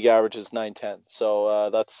 and the league average is 910.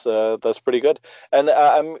 So that's pretty good. And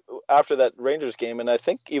I'm after that Rangers game, and I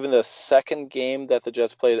think even the second game that the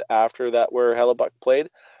Jets played after that, where Hellebuck played,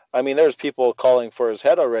 I mean, there's people calling for his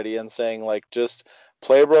head already and saying like, just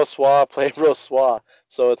play Brossoit, play Brossoit.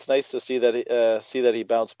 So it's nice to see that he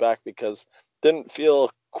bounced back, because didn't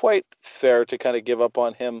feel quite fair to kind of give up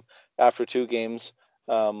on him after 2 games.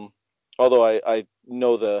 Although I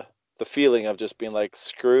know the feeling of just being like,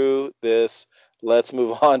 screw this, let's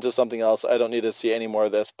move on to something else. I don't need to see any more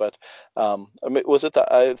of this. But I mean,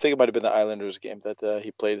 I think it might have been the Islanders game that he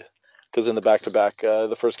played, because in the back-to-back,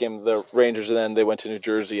 the first game, the Rangers, and then they went to New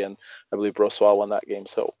Jersey, and I believe Brossoit won that game.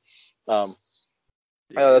 So that's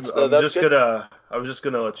I was good. just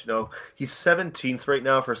gonna let you know he's 17th right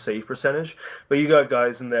now for save percentage, but you got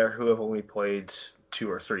guys in there who have only played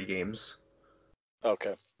 2 or 3 games.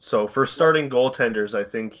 Okay. So for starting goaltenders, I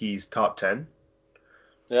think he's top 10.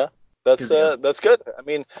 Yeah, that's good. I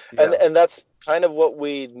mean, Yeah. and that's kind of what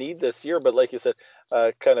we need this year. But like you said,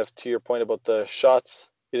 kind of to your point about the shots,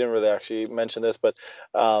 you didn't really actually mention this, but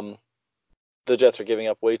the Jets are giving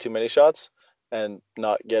up way too many shots and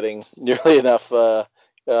not getting nearly enough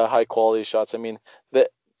high quality shots. I mean,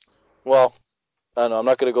 well, I don't know. I'm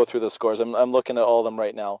not going to go through the scores. I'm looking at all of them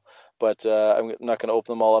right now, but I'm not going to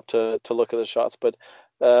open them all up to look at the shots. But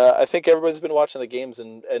I think everybody's been watching the games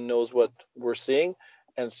and knows what we're seeing,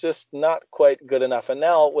 and it's just not quite good enough. And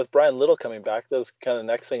now with Brian Little coming back, that's kind of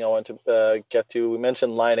the next thing I want to get to. We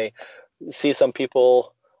mentioned Laine. See some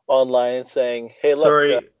people online saying, "Hey, look."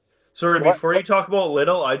 Sorry. What? Before you talk about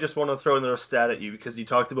Little, I just want to throw another stat at you, because you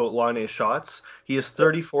talked about Laine shots. He is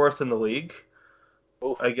 34th in the league.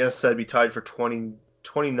 Oof. I guess that'd be tied for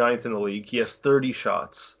 29th in the league. He has 30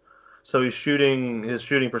 shots. So his shooting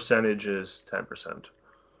percentage is 10%.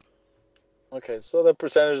 Okay, so the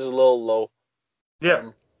percentage is a little low.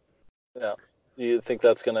 Yeah. Yeah. You think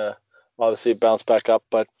that's gonna obviously bounce back up,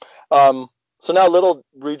 but so now Little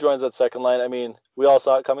rejoins that second line. I mean, we all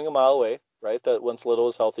saw it coming a mile away, right? That once Little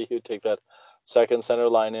was healthy, he would take that second center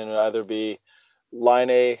line in and either be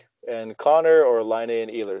Laine and Connor or Laine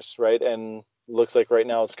and Ehlers, right? And looks like right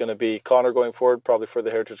now it's going to be Connor going forward, probably for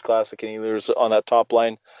the Heritage Classic, and Ehlers on that top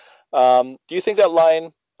line. Do you think that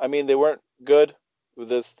line? I mean, they weren't good.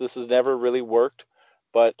 This has never really worked,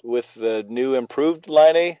 but with the new improved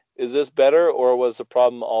Laine, is this better, or was the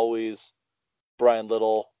problem always Brian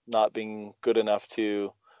Little not being good enough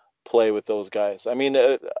to play with those guys? I mean,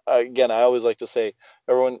 again, I always like to say,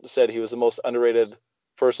 everyone said he was the most underrated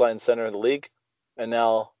first line center in the league, and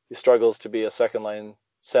now he struggles to be a second line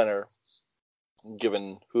center,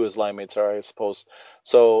 given who his line mates are, I suppose.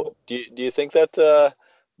 So do you think that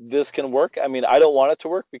this can work? I mean, I don't want it to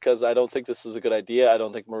work, because I don't think this is a good idea. I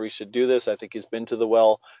don't think Maurice should do this. I think he's been to the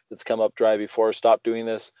well. It's come up dry before. Stop doing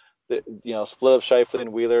this. Split up Scheifele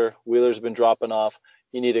and Wheeler. Wheeler's been dropping off.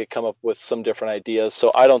 You need to come up with some different ideas.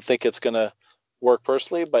 So I don't think it's going to work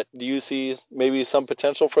personally, but do you see maybe some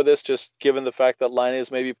potential for this, just given the fact that Laine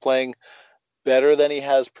is maybe playing better than he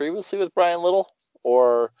has previously with Brian Little?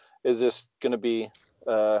 Or is this going to be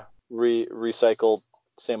recycled,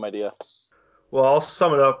 same idea? Well, I'll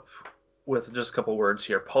sum it up with just a couple words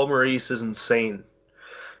here. Paul Maurice is insane.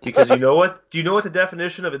 Because you know what? Do you know what the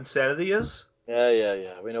definition of insanity is?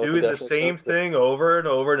 Yeah. We know doing the same thing over and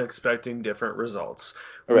over and expecting different results.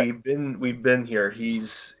 Right. We've been here.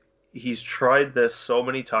 He's tried this so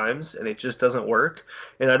many times and it just doesn't work.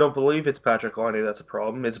 And I don't believe it's Patrick Laine that's a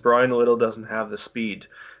problem. It's Brian Little doesn't have the speed.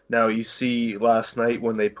 Now you see last night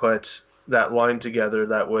when they put that line together,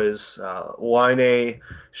 that was Laine,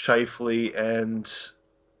 Scheifele, and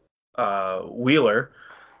Wheeler.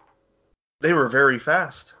 They were very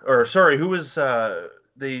fast. Or sorry, who was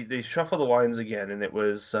they shuffled the lines again, and it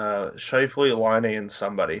was Scheifele, Laine, and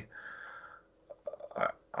somebody.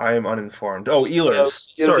 I am uninformed. Oh,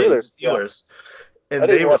 Ehlers. Sorry, Ehlers. Yeah. And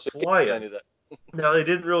they were flying. Now, they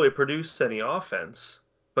didn't really produce any offense,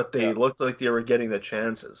 but they looked like they were getting the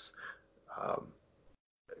chances.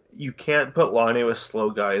 You can't put Laine with slow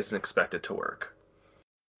guys and expect it to work.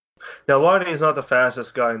 Now, Laine is not the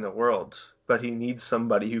fastest guy in the world, but he needs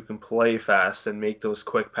somebody who can play fast and make those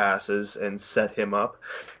quick passes and set him up.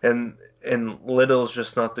 And Little's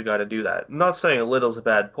just not the guy to do that. I'm not saying Little's a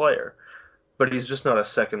bad player, but he's just not a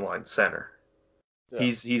second line center. Yeah.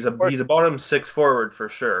 He's a bottom six forward for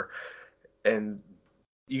sure. and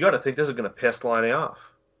you got to think this is going to piss Laine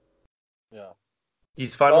off. Yeah.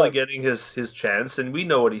 He's finally Well, getting his chance, and we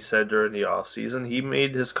know what he said during the offseason. He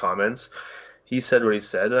made his comments. He said what he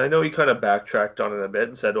said, and I know he kind of backtracked on it a bit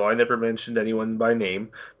and said, "Well, I never mentioned anyone by name,"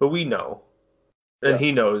 but we know, and yeah.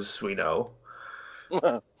 he knows we know.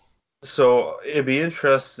 So it'd be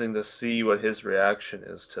interesting to see what his reaction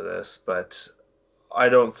is to this, but I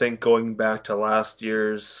don't think going back to last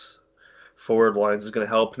year's forward lines is going to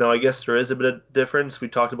help. Now, I guess there is a bit of difference. We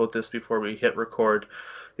talked about this before we hit record.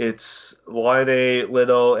 It's Laine,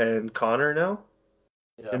 Little, and Connor now,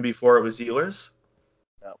 Yeah. and before it was Ehlers.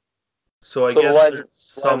 Yeah. So I So the guess lines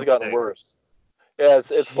there's lines gotten something. worse. Yeah, it's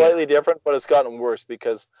Yeah. slightly different, but it's gotten worse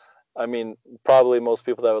because, I mean, probably most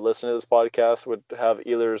people that would listen to this podcast would have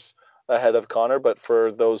Ehlers ahead of Connor. But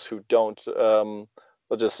for those who don't,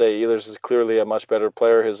 we'll just say Ehlers is clearly a much better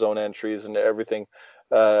player. His own entries and everything,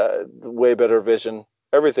 way better vision,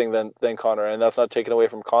 everything than Connor. And that's not taken away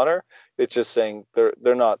from Connor. It's just saying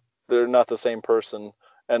they're not the same person,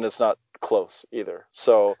 and it's not close either.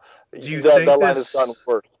 So Do you that think line has gotten this?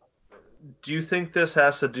 worse. Do you think this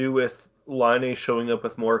has to do with Line showing up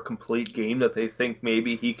with more complete game that they think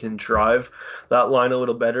maybe he can drive that line a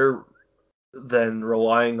little better than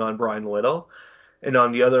relying on Brian Little? And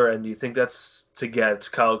on the other end, do you think that's to get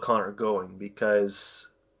Kyle Connor going because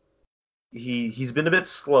he's been a bit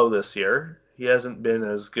slow this year. He hasn't been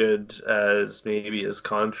as good as maybe his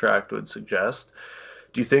contract would suggest.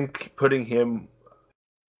 Do you think putting him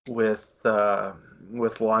with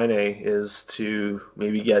Line is to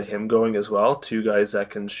maybe get him going as well? Two guys that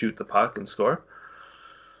can shoot the puck and score.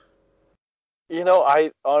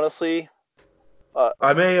 I honestly, uh,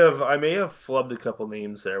 I may have flubbed a couple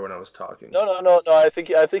names there when I was talking. no. I think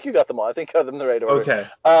you got them all. I think you got them in the right order. Okay.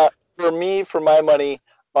 For me, for my money,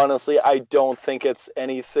 honestly, I don't think it's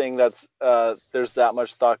anything that's there's that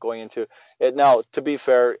much thought going into it. Now, to be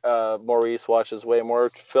fair, Maurice watches way more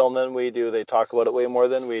film than we do. They talk about it way more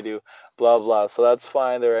than we do. Blah blah. So that's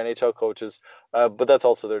fine. They're NHL coaches, but that's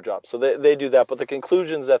also their job. So they do that. But the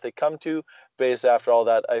conclusions that they come to, based after all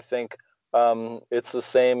that, I think it's the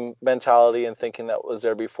same mentality and thinking that was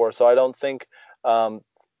there before. So I don't think um,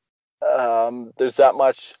 there's that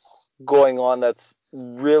much going on that's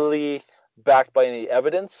really backed by any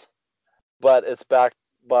evidence, but it's backed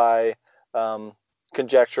by um,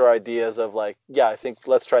 conjecture ideas of like, yeah, I think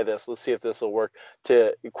let's try this. Let's see if this will work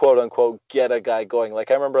to quote unquote get a guy going. Like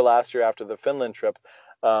I remember last year after the Finland trip,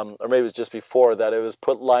 or maybe it was just before that, it was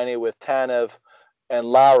put Laine with Tanev and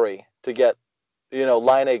Lowry to get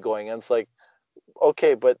Laine going, and it's like,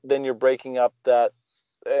 okay, but then you're breaking up that.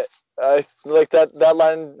 I like that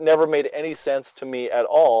line never made any sense to me at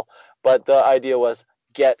all. But the idea was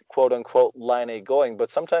get quote unquote Laine going. But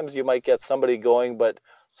sometimes you might get somebody going, but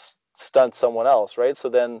stunt someone else, right? So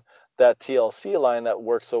then that TLC line that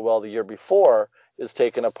worked so well the year before is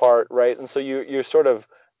taken apart, right? And so you're sort of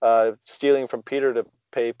stealing from Peter to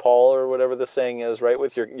pay Paul, or whatever the saying is, right?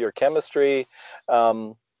 With your chemistry.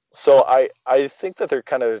 So I think that they're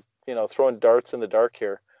kind of throwing darts in the dark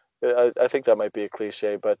here. I think that might be a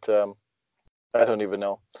cliche, but I don't even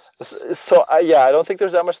know. So I don't think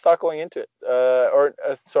there's that much thought going into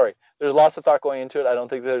it. Sorry, there's lots of thought going into it. I don't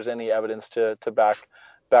think there's any evidence to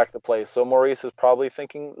back the play. So Maurice is probably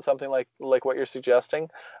thinking something like what you're suggesting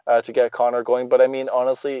to get Connor going. But I mean,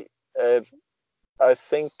 honestly, I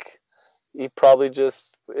think he probably just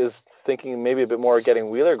is thinking maybe a bit more of getting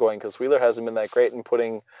Wheeler going, because Wheeler hasn't been that great in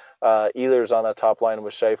putting Ehlers on that top line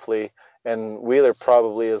with Scheifele, and Wheeler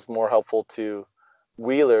probably is more helpful to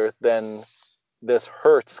Wheeler than this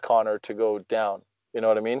hurts Connor to go down. You know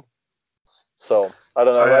what I mean? So I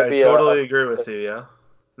don't know. It might I be totally agree with you. Yeah.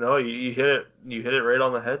 No, you hit it. You hit it right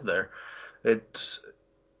on the head there. It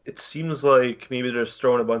it seems like maybe they're just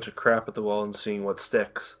throwing a bunch of crap at the wall and seeing what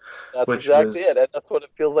sticks, that's which exactly it, was and that's what it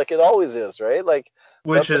feels like it always is, right? Like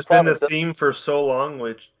which that's the has been the problem. theme for so long.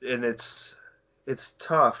 And it's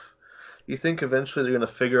tough. You think eventually they're going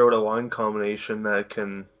to figure out a line combination that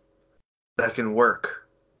can work,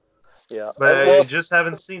 Yeah, but and I well, just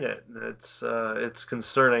haven't seen it. It's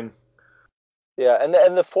concerning. yeah,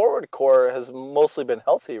 and the forward core has mostly been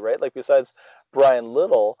healthy, right? Like besides Brian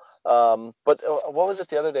Little, but what was it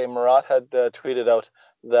the other day? Marat had tweeted out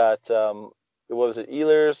that what was it?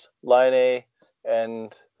 Ehlers, Laine,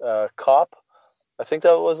 and Kopp. I think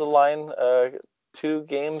that was a line 2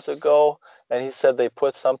 games ago, and he said they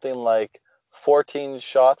put something like 14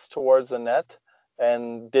 shots towards the net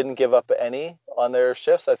and didn't give up any on their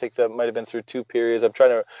shifts. I think that might have been through 2 periods. I'm trying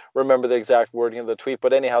to remember the exact wording of the tweet,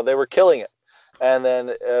 but anyhow, they were killing it. And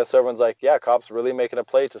then so everyone's like, yeah, Kopp's really making a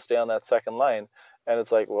play to stay on that second line. And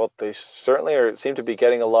it's like, well, they certainly seem to be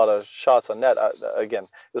getting a lot of shots on net. Again,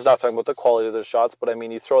 it's not talking about the quality of the shots, but I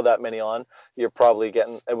mean, you throw that many on, you're probably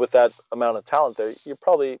getting, with that amount of talent there, you're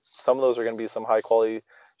probably, some of those are going to be some high quality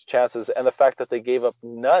chances. And the fact that they gave up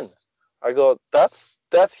none, I go, that's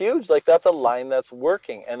huge. Like, that's a line that's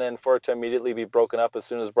working. And then for it to immediately be broken up as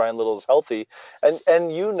soon as Brian Little is healthy,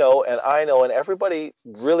 and you know, and I know, and everybody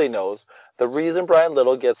really knows, the reason Brian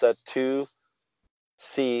Little gets that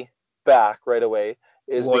 2C back right away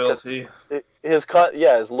is Loyalty. because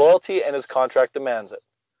his loyalty and his contract demands it.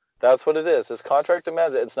 That's what it is. His contract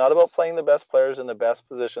demands it. It's not about playing the best players in the best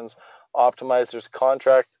positions, optimized. There's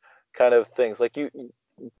contract kind of things. Like,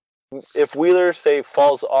 if Wheeler, say,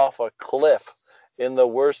 falls off a cliff in the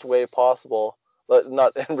worst way possible,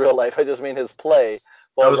 not in real life, I just mean his play.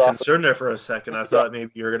 I was concerned there for a second. I thought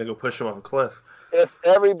maybe you were going to go push him off a cliff. If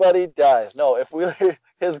everybody dies, no. If Wheeler,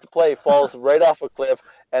 his play falls right off a cliff,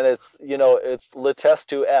 and it's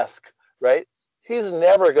Letestu-esque, right? He's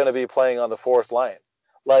never going to be playing on the fourth line.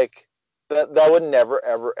 Like, that would never,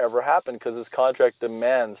 ever, ever happen, because his contract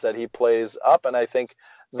demands that he plays up, and I think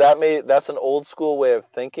that's an old school way of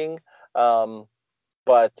thinking,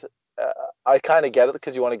 but I kind of get it,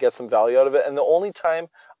 because you want to get some value out of it. And the only time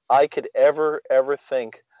I could ever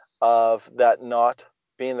think of that not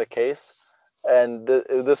being the case, and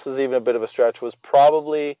this is even a bit of a stretch, was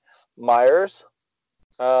probably Myers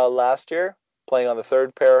last year playing on the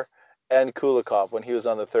third pair, and Kulikov when he was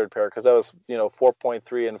on the third pair, because that was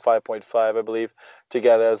 4.3 and 5.5, I believe,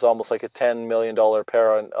 together as almost like a $10 million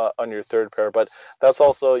pair on your third pair. But that's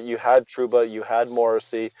also, you had Trouba, you had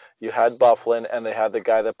Morrissey, you had Byfuglien, and they had the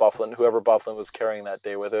guy that whoever Byfuglien was carrying that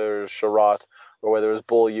day, whether it was Sherratt or whether it was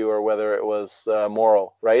Beaulieu or whether it was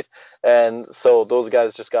Morrow, right? And so those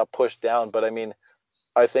guys just got pushed down. But I mean,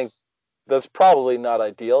 I think that's probably not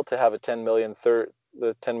ideal to have a $10 million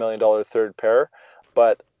third pair,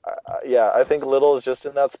 but yeah, I think Little is just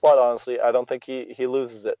in that spot, honestly. I don't think he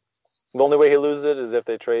loses it. The only way he loses it is if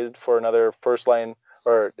they trade for another first line,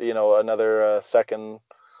 or another second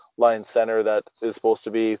line center that is supposed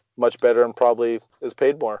to be much better and probably is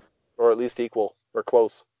paid more, or at least equal or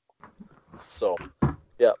close. So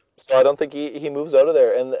yeah, so I don't think he moves out of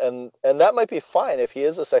there, and that might be fine if he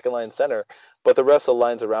is a second line center, but the rest of the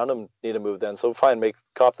lines around him need to move then. So fine, make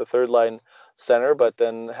Copp the third line center, but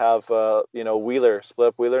then have Wheeler, split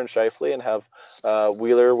up Wheeler and Scheifele, and have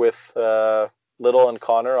Wheeler with Little and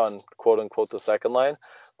Connor on quote unquote the second line,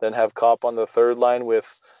 then have Copp on the third line with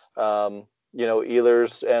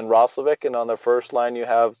Ehlers and Roslovic, and on the first line you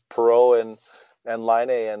have Perreault and Laine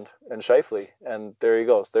and Scheifele, and there you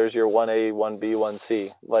go. There's your 1A, 1B,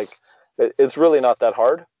 1C. Like, it's really not that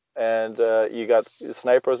hard. And you got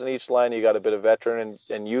snipers in each line. You got a bit of veteran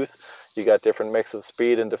and youth. You got different mix of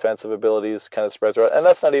speed and defensive abilities, kind of spreads around. And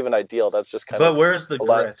that's not even ideal. That's just kind of. But where's the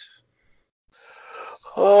grit?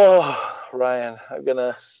 Oh, Ryan, I'm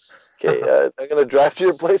gonna drive to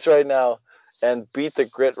your place right now and beat the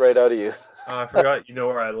grit right out of you. Oh, I forgot. You know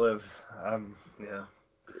where I live. Yeah.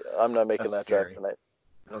 I'm not making that drive tonight.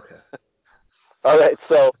 Okay. All right,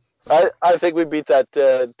 so I think we beat that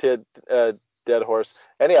dead horse.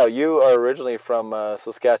 Anyhow, you are originally from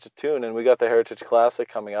Saskatchewan, and we got the Heritage Classic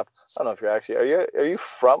coming up. I don't know if you're actually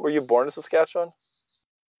were you born in Saskatchewan?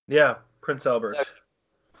 Yeah, Prince Albert. Yeah.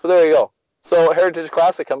 So there you go. So Heritage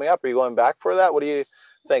Classic coming up. Are you going back for that? What do you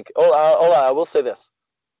think? I will say this: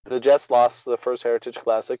 the Jets lost the first Heritage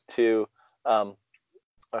Classic to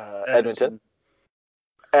Edmonton,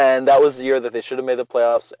 and that was the year that they should have made the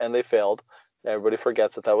playoffs, and they failed. Everybody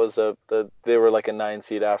forgets that was they were like a 9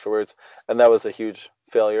 seed afterwards, and that was a huge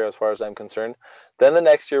failure as far as I'm concerned. Then the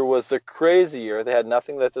next year was the crazy year. They had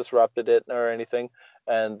nothing that disrupted it or anything,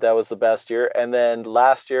 and that was the best year. And then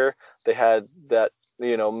last year they had that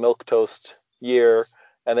milquetoast year,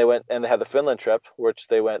 and they had the Finland trip, which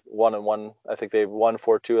they went 1-1. I think they won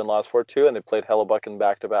 4-2 and lost 4-2, and they played Hellebuck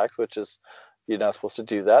back-to-backs, which is, you're not supposed to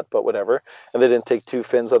do that, but whatever. And they didn't take 2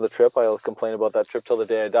 Finns on the trip. I'll complain about that trip till the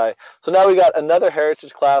day I die. So now we got another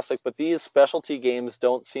Heritage Classic, but these specialty games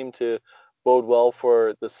don't seem to bode well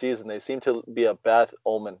for the season. They seem to be a bad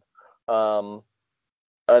omen.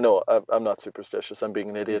 I know I'm not superstitious. I'm being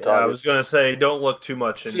an idiot. Yeah, I was going to say, don't look too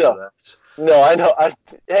much into that. No, I know.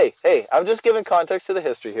 Hey, I'm just giving context to the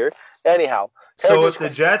history here. Anyhow. So if the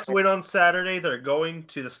Jets win on Saturday, they're going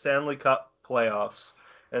to the Stanley Cup playoffs.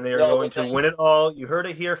 And they are going to win it all. You heard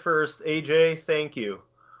it here first. AJ, thank you.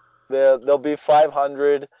 They'll be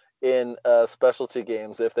 500 in specialty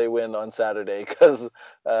games if they win on Saturday because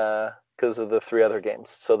of the 3 other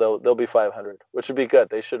games. So they'll be 500, which would be good.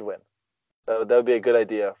 They should win. That would be a good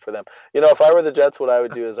idea for them. If I were the Jets, what I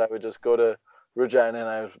would do is I would just go to Regina and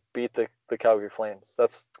I would beat the Calgary Flames.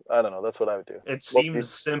 I don't know. That's what I would do. It seems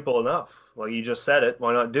simple enough. Well, you just said it.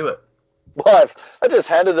 Why not do it? Well, I just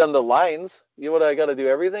handed them the lines. You know what? I got to do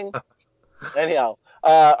everything. Anyhow,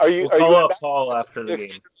 are you? We'll call up back Paul after the game.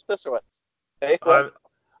 This or what? Hey, what?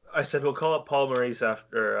 I said we'll call up Paul Maurice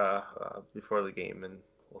after before the game, and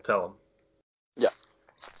we'll tell him. Yeah.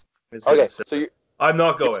 Okay. So I'm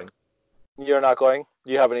not going. You're not going?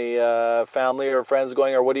 Do you have any family or friends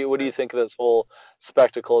going, or what do you think of this whole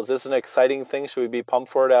spectacle? Is this an exciting thing? Should we be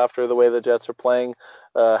pumped for it after the way the Jets are playing?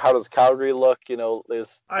 How does Calgary look?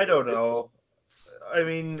 I don't know. I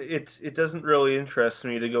mean, it doesn't really interest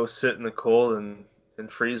me to go sit in the cold and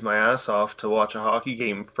freeze my ass off to watch a hockey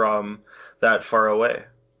game from that far away.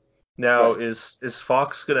 Now, right. Is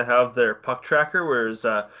Fox going to have their puck tracker where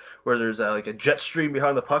there's like a jet stream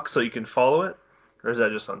behind the puck so you can follow it? Or is that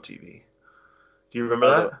just on TV? Do you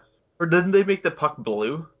remember that? Or didn't they make the puck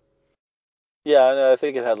blue? Yeah, I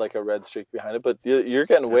think it had like a red streak behind it, but you're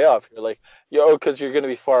getting way off here. Like, because you're going to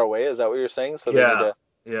be far away. Is that what you're saying? So they need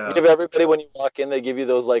to give everybody, when you walk in, they give you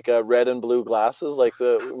those like red and blue glasses. Like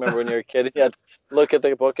remember when you're a kid, you had to look at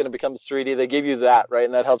the book and it becomes 3D. They give you that, right?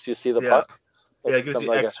 And that helps you see the puck. Yeah, it gives you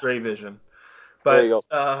like X-ray vision. But there you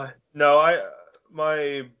go. No,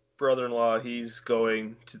 my brother-in-law, he's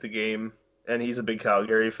going to the game, and he's a big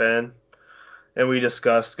Calgary fan. And we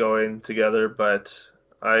discussed going together, but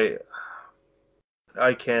I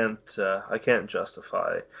can't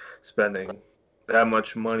justify spending that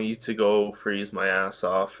much money to go freeze my ass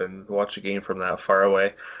off and watch a game from that far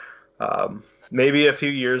away. Maybe a few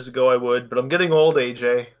years ago I would, but I'm getting old,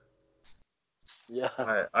 AJ. Yeah.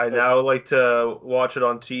 I now like to watch it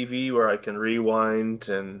on TV where I can rewind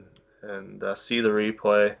and see the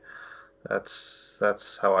replay.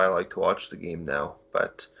 That's how I like to watch the game now,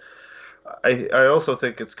 but. I also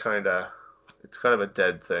think it's kind of a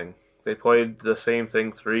dead thing. They played the same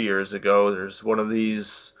thing 3 years ago. There's one of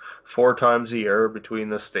these 4 times a year between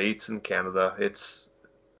the States and Canada.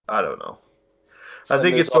 I don't know. I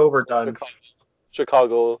think it's overdone.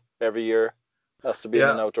 Chicago every year has to be in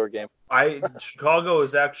an outdoor game. Chicago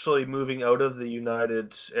is actually moving out of the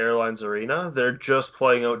United Airlines Arena. They're just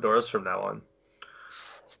playing outdoors from now on.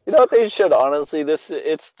 You know what they should, honestly? This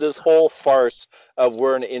whole farce of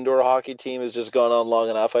we're an indoor hockey team has just gone on long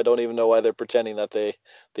enough. I don't even know why they're pretending that they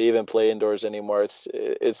even play indoors anymore.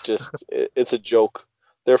 It's just it's a joke.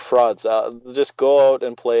 They're frauds. Just go out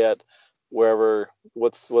and play at wherever.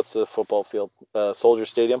 What's the football field? Soldier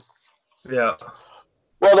Stadium. Yeah.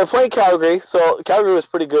 Well, they're playing Calgary. So Calgary was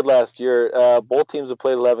pretty good last year. Both teams have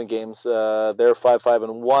played 11 games. They're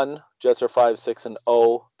 5-5-1. Jets are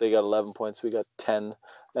 5-6-0. They got 11 points. We got 10.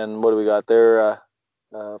 And what do we got there?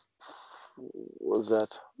 What was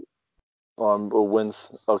that? Wins.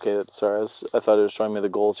 Okay, sorry. I thought it was showing me the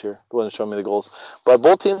goals here. It wasn't showing me the goals. But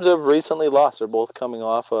both teams have recently lost. They're both coming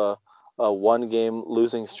off a 1-game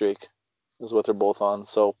losing streak is what they're both on.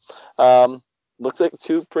 So looks like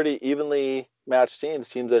 2 pretty evenly matched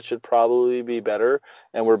teams that should probably be better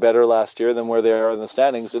and were better last year than where they are in the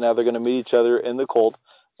standings. And now they're going to meet each other in the cold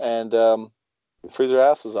and freeze their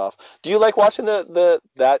asses off. Do you like watching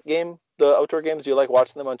that game, the outdoor games? Do you like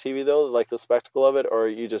watching them on TV though, like the spectacle of it, or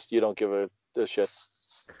you don't give a shit?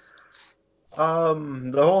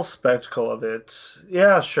 The whole spectacle of it,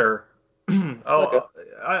 yeah, sure. Okay.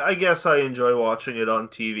 I guess I enjoy watching it on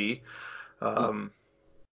TV.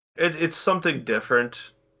 It's something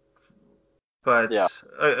different, but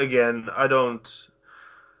again, I don't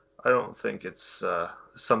think it's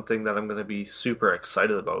something that I'm going to be super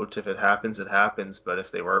excited about. If it happens, it happens. But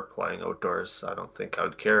if they weren't playing outdoors, I don't think I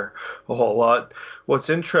would care a whole lot. What's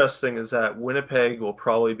interesting is that Winnipeg will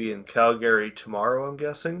probably be in Calgary tomorrow, I'm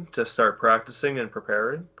guessing, to start practicing and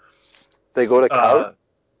preparing. They go to Calgary?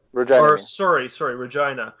 Regina. Or sorry,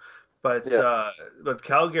 Regina. But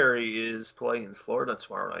Calgary is playing in Florida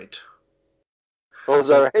tomorrow night. Oh, is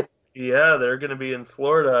that right? Yeah, they're going to be in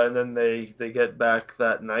Florida, and then they get back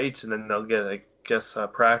that night, and then they'll get, I guess,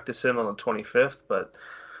 practice in on the 25th. But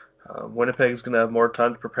Winnipeg's going to have more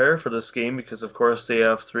time to prepare for this game because, of course, they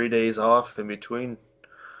have 3 days off in between.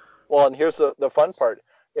 Well, and here's the fun part.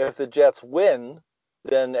 If the Jets win,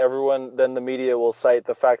 then the media will cite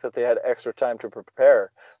the fact that they had extra time to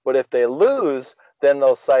prepare. But if they lose, then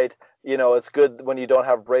they'll cite, it's good when you don't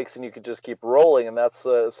have breaks and you could just keep rolling. And that's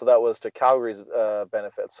so that was to Calgary's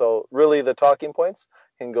benefit. So really the talking points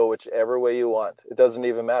can go whichever way you want. It doesn't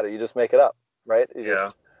even matter. You just make it up, right?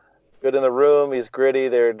 Just good in the room. He's gritty.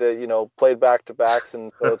 They're, played back-to-backs,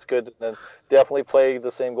 and so it's good. And then definitely play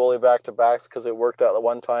the same goalie back-to-backs because it worked out at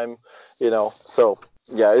one time, So,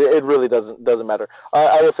 yeah, it really doesn't matter.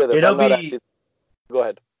 I will say this. Go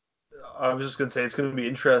ahead. I was just gonna say it's gonna be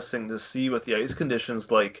interesting to see what the ice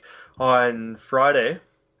conditions like on Friday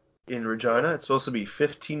in Regina. It's supposed to be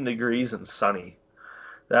 15 degrees and sunny.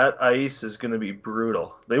 That ice is gonna be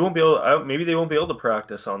brutal. They won't be able. Maybe they won't be able to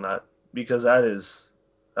practice on that because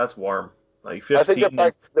that's warm. Like I think 15.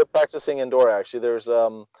 they're practicing indoor. Actually, there's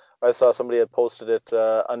I saw somebody had posted it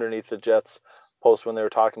underneath the Jets post when they were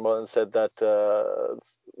talking about it and said that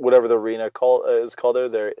whatever the arena is called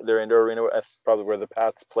their indoor arena, probably where the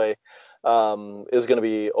Pats play, is going to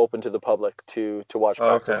be open to the public to watch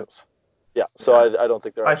Okay. practices. Yeah, so Yeah. I don't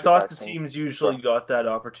think they're I actually thought the practicing. teams usually got that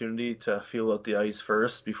opportunity to feel out the ice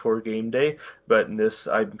first before game day, but in this,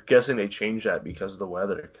 I'm guessing they changed that because of the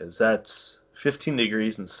weather, because that's 15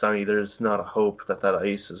 degrees and sunny. There's not a hope that that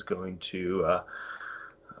ice is going to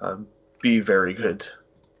uh, be very good at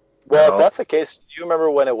Well, if all. that's the case, do you remember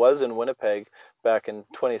when it was in Winnipeg back in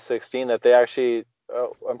 2016 that they actually,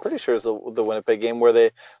 I'm pretty sure it's the Winnipeg game where they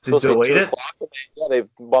They supposed to be delayed two it? o'clock. And they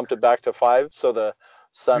bumped it back to 5, so the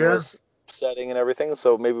sun Yeah. was setting and everything.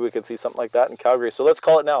 So maybe we could see something like that in Calgary. So let's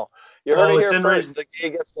call it now. You heard Well, it it's here in first. The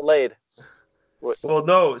game gets delayed. well,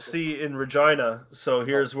 no, see, in Regina, so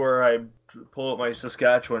here's where I pull up my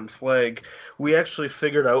Saskatchewan flag. We actually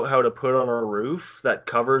figured out how to put on a roof that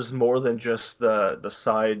covers more than just the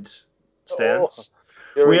side Oh, stands.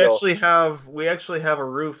 here we go. We actually have a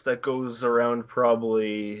roof that goes around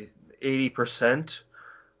probably 80%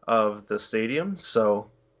 of the stadium, so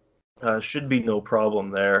should be no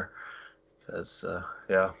problem there. Because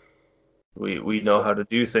yeah, we know So, how to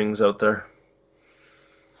do things out there.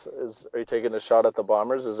 are you taking a shot at the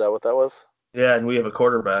Bombers? Is that what that was? Yeah, and we have a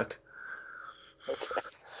quarterback. Okay.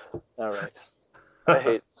 All right. I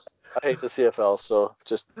hate I hate the CFL, so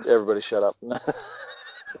just everybody shut up.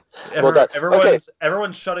 About that. Okay.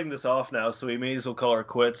 Everyone's shutting this off now, so we may as well call her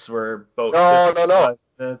quits. We're about No. 55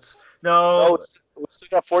 minutes. No, No. we still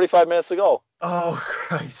got 45 minutes to go. Oh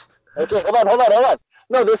Christ. Okay, hold on.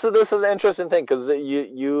 No, this is an interesting thing because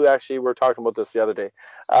you actually were talking about this the other day.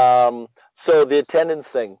 So the attendance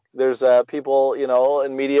thing. There's people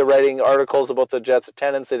in media writing articles about the Jets'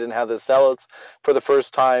 attendance. They didn't have the sellouts for the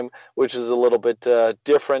first time, which is a little bit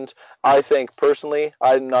different. I think personally,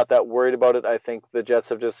 I'm not that worried about it. I think the Jets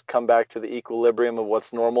have just come back to the equilibrium of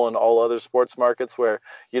what's normal in all other sports markets, where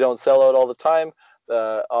you don't sell out all the time.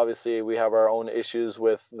 Obviously, we have our own issues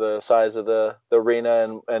with the size of the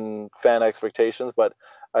arena and fan expectations, but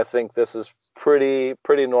I think this is pretty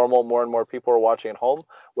normal. More and more people are watching at home,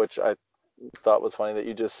 which I thought was funny that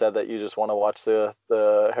you just said that you just want to watch the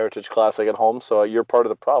Heritage Classic at home. So you're part of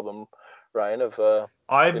the problem, Ryan. Of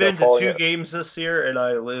I've been to calling two it. games this year, and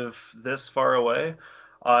I live this far away.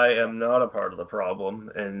 I am not a part of the problem,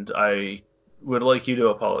 and I would like you to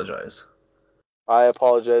apologize. I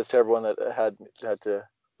apologize to everyone that had to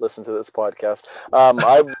listen to this podcast.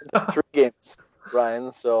 I've been to 3 games,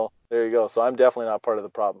 Ryan. So there you go. So I'm definitely not part of the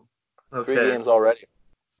problem. Okay. 3 games already.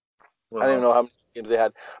 Well, I don't even know how many games they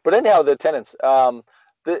had. But anyhow, the attendance.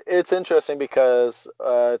 It's interesting because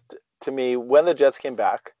to me, when the Jets came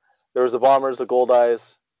back, there was the Bombers, the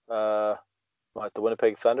Goldeyes, the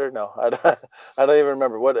Winnipeg Thunder. No, I don't even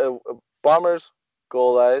remember what Bombers,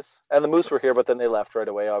 Goldeyes, and the Moose were here, but then they left right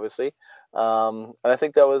away, obviously. And I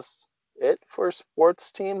think that was it for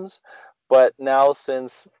sports teams. But now,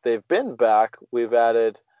 since they've been back, we've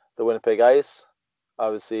added the Winnipeg Ice,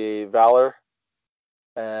 obviously Valor,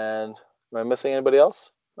 and am I missing anybody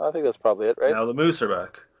else? I think that's probably it, right? now the Moose are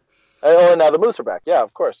back. Oh, and now the Moose are back. Yeah,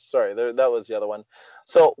 of course. Sorry, that was the other one.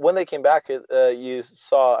 So when they came back, you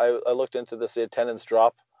saw, I looked into this, the attendance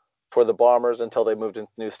drop for the Bombers until they moved into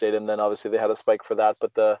the new stadium. Then obviously they had a spike for that.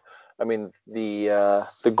 But the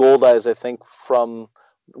Goldeyes, I think from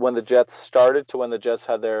when the Jets started to when the Jets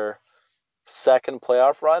had their second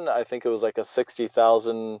playoff run, I think it was like a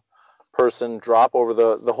 60,000 person drop over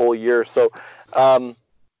the whole year. So when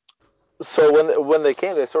they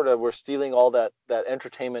came, they sort of were stealing all that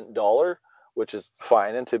entertainment dollar, which is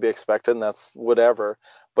fine and to be expected, and that's whatever.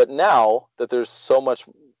 But now that there's so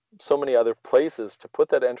many other places to put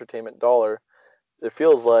that entertainment dollar, it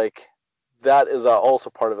feels like that is also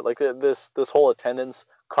part of it. Like this whole attendance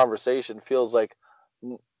conversation feels like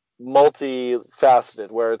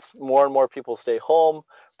multifaceted, where it's more and more people stay home,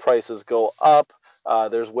 prices go up.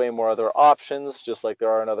 There's way more other options, just like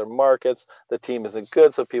there are in other markets. The team isn't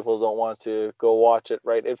good, so people don't want to go watch it,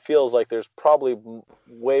 right? It feels like there's probably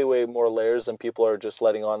way more layers than people are just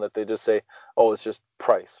letting on, that they just say, oh, it's just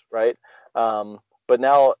price, right? But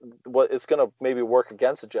now what it's going to maybe work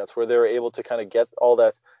against the Jets, where they're able to kind of get all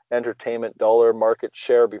that entertainment dollar market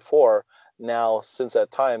share before. Now, since that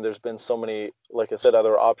time, there's been so many, like I said,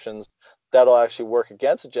 other options that'll actually work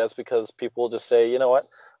against the Jets, because people will just say, you know what,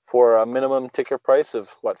 for a minimum ticket price of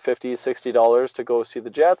what, $50-$60 to go see the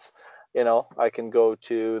Jets, I can go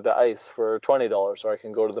to the Ice for $20, or I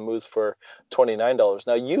can go to the Moose for $29.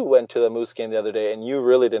 Now, you went to the Moose game the other day, and you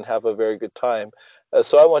really didn't have a very good time.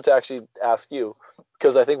 So I want to actually ask you,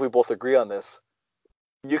 because I think we both agree on this.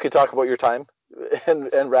 You could talk about your time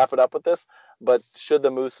and wrap it up with this, but should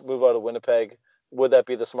the Moose move out of Winnipeg, would that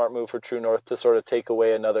be the smart move for True North to sort of take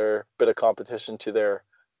away another bit of competition to their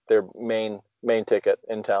main ticket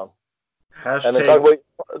in town? Hashtag, and then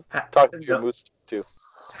talk about your Moose too.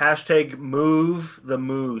 Hashtag move the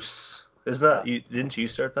Moose. Isn't that you? Didn't you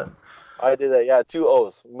start that? I did that. Yeah, 2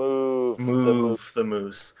 O's. Move the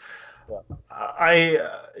Moose.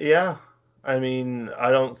 Yeah. I mean, I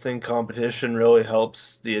don't think competition really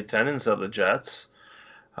helps the attendance of the Jets.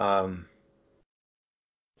 I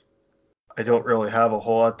don't really have a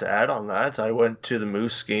whole lot to add on that. I went to the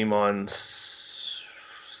Moose game on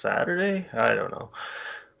Saturday. I don't know.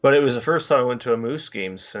 But it was the first time I went to a Moose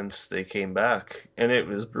game since they came back, and it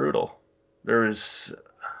was brutal.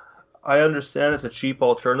 I understand it's a cheap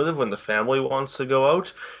alternative when the family wants to go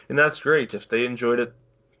out, and that's great. If they enjoyed it,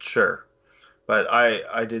 sure. But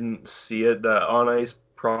I didn't see it. The on-ice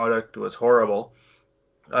product was horrible.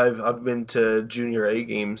 I've been to junior A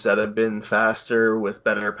games that have been faster with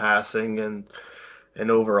better passing and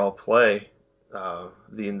overall play. The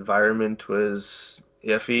environment was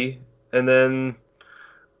iffy, and then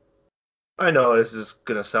I know this is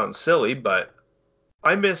gonna sound silly, but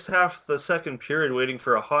I missed half the second period waiting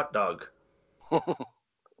for a hot dog.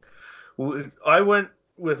 I went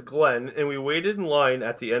with Glenn, and we waited in line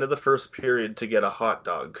at the end of the first period to get a hot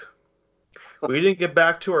dog. We didn't get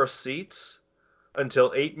back to our seats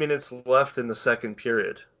until 8 minutes left in the second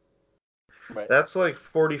period. Right. That's like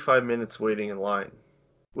 45 minutes waiting in line,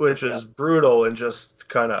 which is brutal, and just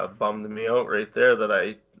kind of bummed me out right there that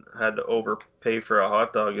I had to overpay for a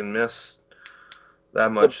hot dog and miss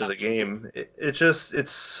that much of the game.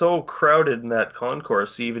 It's so crowded in that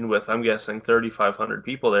concourse, even with, I'm guessing, 3,500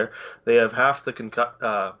 people there. They have half the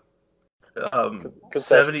 70%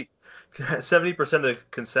 of the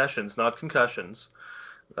concessions, not concussions,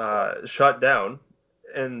 shut down,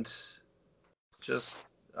 and just,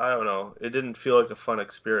 I don't know, it didn't feel like a fun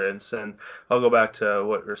experience. And I'll go back to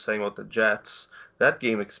what you were saying about the Jets. That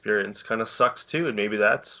game experience kind of sucks too, and maybe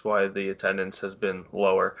that's why the attendance has been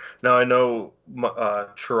lower. Now, I know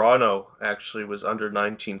Toronto actually was under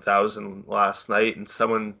 19,000 last night, and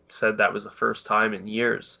someone said that was the first time in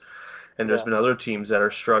years. And there's been other teams that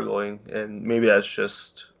are struggling, and maybe that's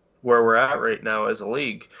just where we're at right now as a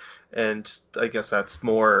league. And I guess that's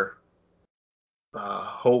more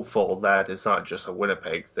hopeful that it's not just a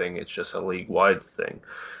Winnipeg thing, it's just a league-wide thing.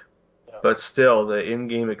 But still, the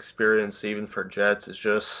in-game experience, even for Jets, is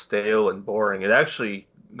just stale and boring. It actually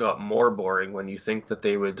got more boring when you think that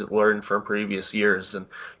they would learn from previous years and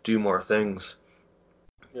do more things.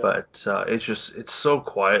 Yeah. But it's so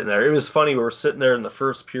quiet in there. It was funny, we were sitting there in the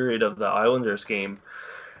first period of the Islanders game,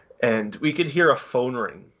 and we could hear a phone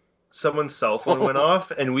ring. Someone's cell phone went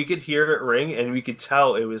off, and we could hear it ring, and we could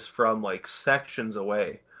tell it was from like sections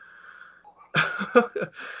away.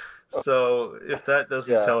 So if that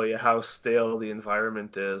doesn't tell you how stale the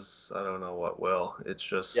environment is, I don't know what will. It's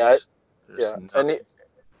just and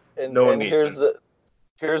here's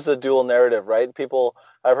the dual narrative, right? People,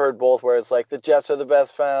 I've heard both, where it's like the Jets are the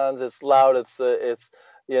best fans, it's loud, it's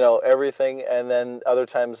everything, and then other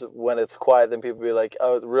times when it's quiet, then people be like,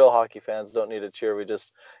 oh, real hockey fans don't need to cheer, we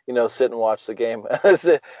just sit and watch the game. I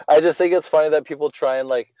just think it's funny that people try and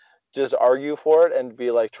like just argue for it and be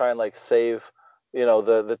like try and like save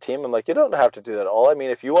the team. I'm like, you don't have to do that at all. I mean,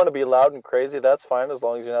 if you want to be loud and crazy, that's fine, as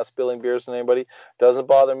long as you're not spilling beers on anybody. Doesn't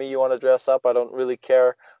bother me. You want to dress up, I don't really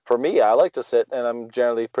care. For me, I like to sit, and I'm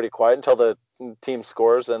generally pretty quiet until the team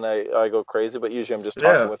scores, and I go crazy. But usually I'm just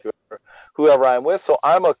talking with whoever I'm with. So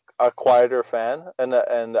I'm a quieter fan, and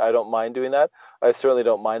I don't mind doing that. I certainly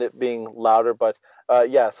don't mind it being louder. But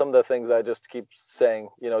some of the things I just keep saying,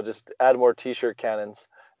 just add more T-shirt cannons.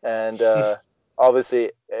 And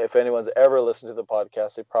obviously, if anyone's ever listened to the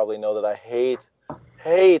podcast, they probably know that I hate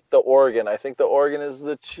the Oregon. I think the Oregon is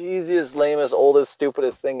the cheesiest, lamest, oldest,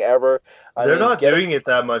 stupidest thing ever. They're not doing it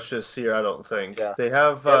that much this year, I don't think. Yeah. They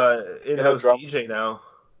have in-house DJ now.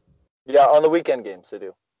 Yeah, on the weekend games they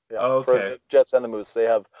do. Yeah, okay. For the Jets and the Moose, they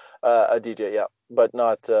have a DJ. Yeah, but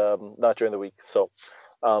not during the week. So,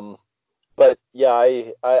 but yeah,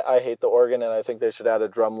 I hate the Oregon, and I think they should add a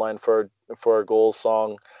drum line for a goal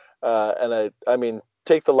song. And I mean,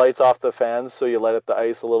 take the lights off the fans so you light up the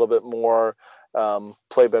ice a little bit more.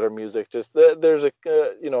 Play better music. Just there's a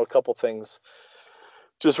couple things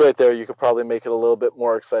just right there. You could probably make it a little bit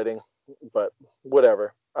more exciting, but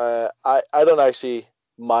whatever. I don't actually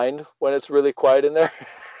mind when it's really quiet in there,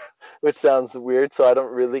 which sounds weird. So I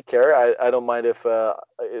don't really care. I don't mind if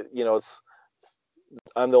it's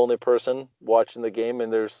I'm the only person watching the game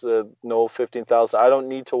and there's no 15,000. I don't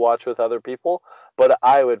need to watch with other people, but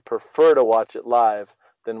I would prefer to watch it live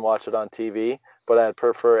than watch it on TV. But I'd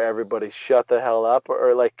prefer everybody shut the hell up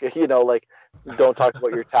or like, like don't talk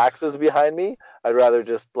about your taxes behind me. I'd rather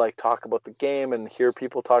just like talk about the game and hear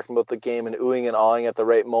people talking about the game and oohing and awing at the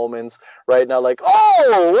right moments. Right now, like,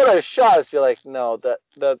 oh, what a shot! So you're like, no,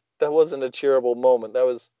 that wasn't a cheerable moment. That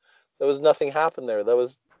was nothing happened there. That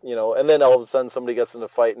was and then all of a sudden somebody gets in a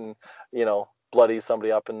fight and bloodies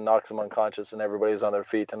somebody up and knocks them unconscious and everybody's on their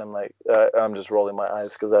feet and I'm like, I'm just rolling my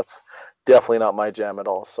eyes because that's definitely not my jam at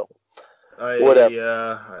all. So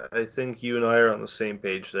whatever. I think you and I are on the same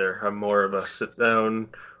page there. I'm more of a sit down,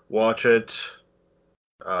 watch it.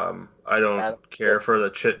 I don't care for the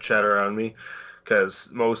chit chat around me because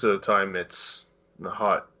most of the time it's the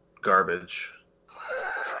hot garbage.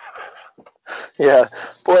 Yeah,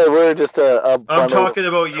 boy, we're just a I'm talking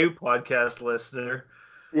about you, podcast listener.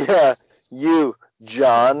 Yeah, you,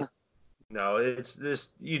 John. No, it's this.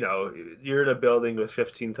 You're in a building with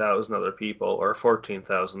 15,000 other people, or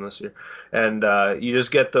 14,000 this year, and you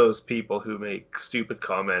just get those people who make stupid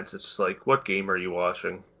comments. It's like, what game are you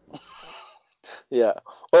watching? Yeah.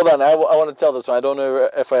 Hold on. I want to tell this one. I don't know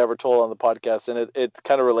if I ever told on the podcast, and it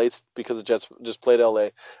kind of relates because the Jets just played LA.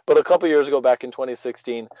 But a couple years ago, back in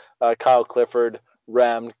 2016, Kyle Clifford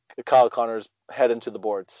rammed Kyle Connor's head into the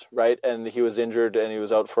boards, right? And he was injured, and he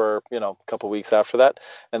was out for, a couple weeks after that.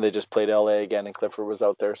 And they just played LA again, and Clifford was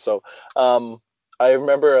out there. So I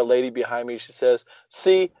remember a lady behind me, she says,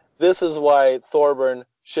 see, this is why Thorburn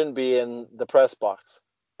shouldn't be in the press box.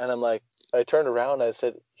 And I'm like, I turned around and I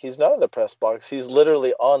said, he's not in the press box. He's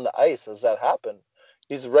literally on the ice as that happened.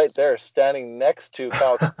 He's right there standing next to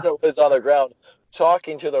Kyle Connor who's on the ground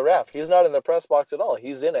talking to the ref. He's not in the press box at all.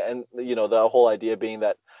 He's in it. And, the whole idea being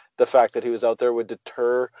that the fact that he was out there would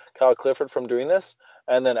deter Kyle Clifford from doing this.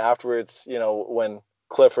 And then afterwards, when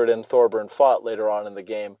Clifford and Thorburn fought later on in the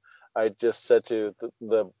game, I just said to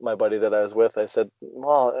my buddy that I was with, I said,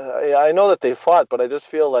 well, I know that they fought, but I just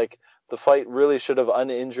feel like the fight really should have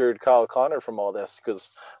uninjured Kyle Connor from all this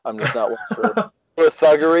because I'm just not one for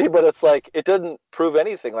thuggery, but it's like it didn't prove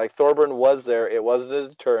anything. Like Thorburn was there, it wasn't a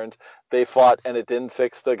deterrent. They fought and it didn't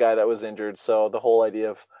fix the guy that was injured. So the whole idea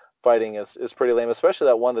of fighting is pretty lame, especially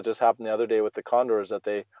that one that just happened the other day with the Condors that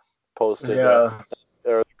they posted, or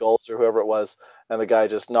the Gulls or whoever it was, and the guy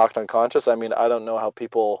just knocked unconscious. I mean, I don't know how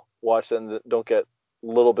people watch and don't get a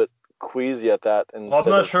little bit queasy at that. And I'm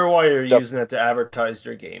not sure why you're using it to advertise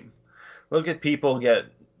your game. Look at people get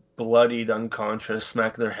bloodied, unconscious,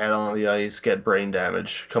 smack their head on the ice, get brain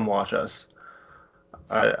damage. Come watch us.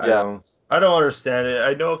 I don't understand it.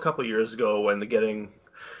 I know a couple years ago when the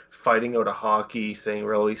fighting out of hockey thing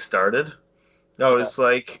really started. No, it's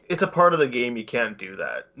like it's a part of the game. You can't do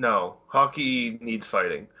that. No, hockey needs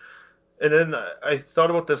fighting. And then I thought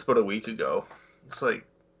about this about a week ago. It's like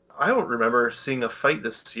I don't remember seeing a fight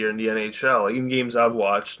this year in the NHL. In games I've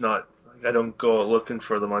watched, not. I don't go looking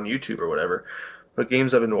for them on YouTube or whatever, but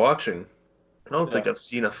games I've been watching, I don't think I've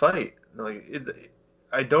seen a fight.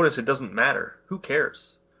 I notice it doesn't matter. Who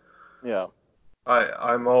cares? Yeah.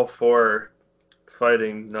 I'm all for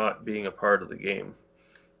fighting not being a part of the game.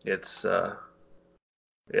 It's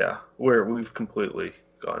we've completely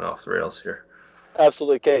gone off the rails here.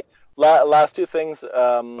 Absolutely. Okay. Last two things.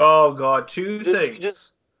 Oh God, two things.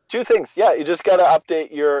 Just two things. Yeah, you just gotta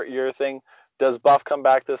update your thing. Does Buff come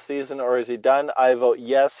back this season or is he done? I vote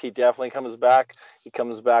yes. He definitely comes back. He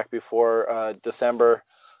comes back before December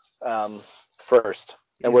 1st.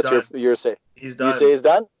 And what's your say? He's done. You say he's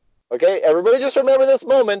done? Okay, everybody just remember this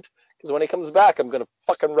moment because when he comes back, I'm going to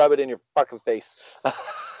fucking rub it in your fucking face.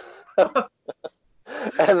 And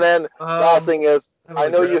then last thing is, I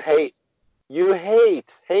know you hate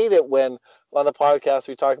it when on the podcast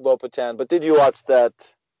we talk about Petan. But did you watch that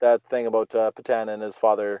thing about Petan and his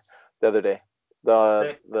father the other day?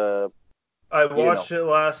 I watched it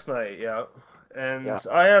last night, and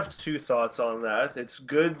I have two thoughts on that. It's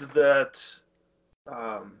good that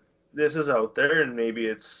this is out there, and maybe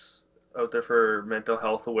it's out there for mental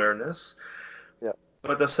health awareness. Yeah.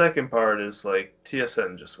 But the second part is like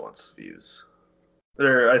TSN just wants views.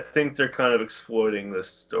 I think they're kind of exploiting this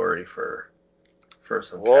story for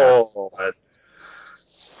some cash.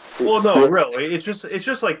 Well, no, really, it's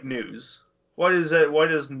just like news. Why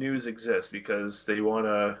does news exist? Because they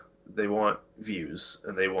want views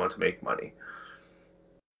and they want to make money.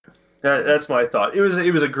 That's my thought. It was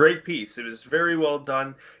a great piece. It was very well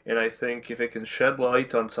done, and I think if it can shed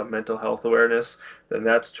light on some mental health awareness, then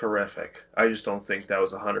that's terrific. I just don't think that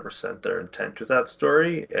was 100% their intent with that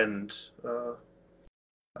story, and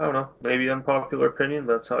I don't know, maybe unpopular opinion,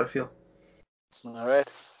 but that's how I feel. All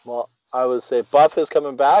right. Well, I would say Buff is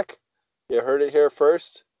coming back. You heard it here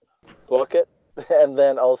first. Book it. And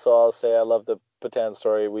then also I'll say I love the Petan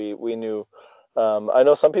story. We knew. I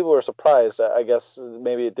know some people were surprised. I guess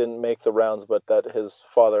maybe it didn't make the rounds, but that his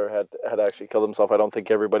father had actually killed himself. I don't think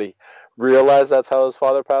everybody realized that's how his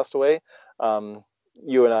father passed away.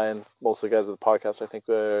 You and I and most of the guys of the podcast, I think,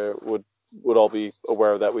 would all be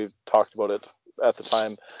aware of that. We've talked about it at the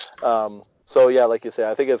time. So yeah, like you say,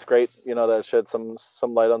 I think it's great, that it shed some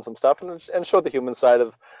light on some stuff and showed the human side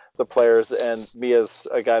of the players. And me as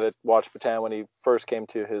a guy that watched Petan when he first came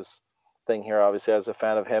to his thing here, obviously as a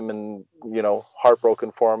fan of him, and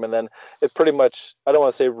heartbroken for him. And then it pretty much, I don't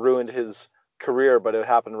want to say ruined his career, but it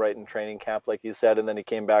happened right in training camp, like you said. And then he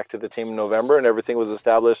came back to the team in November, and everything was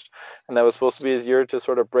established. And that was supposed to be his year to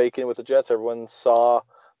sort of break in with the Jets. Everyone saw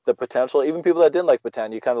the potential. Even people that didn't like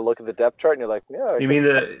Petan, you kind of look at the depth chart and you're like, yeah. You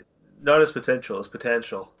mean not as potential, as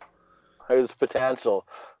potential. His potential.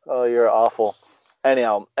 Oh, you're awful.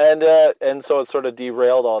 Anyhow, and so it sort of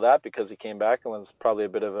derailed all that because he came back and was probably a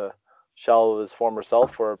bit of a shell of his former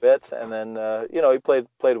self for a bit, and then he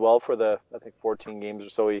played well for the, I think, 14 games or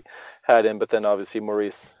so he had in, but then obviously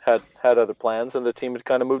Maurice had other plans and the team had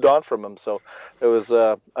kind of moved on from him, so it was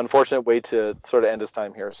an unfortunate way to sort of end his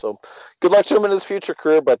time here. So good luck to him in his future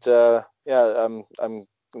career, but I'm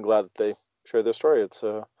glad that they share their story. It's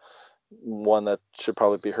one that should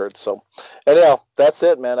probably be heard. So anyhow, that's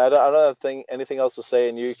it, man. I don't have anything else to say,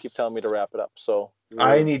 and you keep telling me to wrap it up. So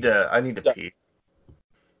I need to pee.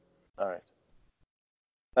 All right.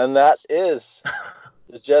 And that is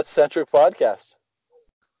the Jet-Centric Podcast.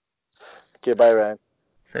 Okay, bye, Ryan.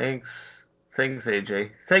 Thanks, AJ.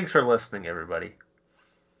 Thanks for listening, everybody.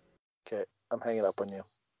 Okay, I'm hanging up on you.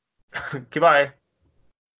 Goodbye.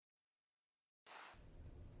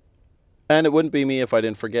 And it wouldn't be me if I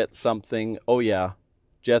didn't forget something. Oh, yeah,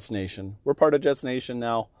 Jets Nation. We're part of Jets Nation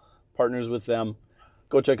now, partners with them.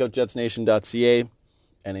 Go check out jetsnation.ca.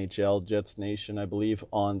 NHL Jets Nation, I believe,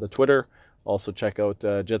 on the Twitter. Also check out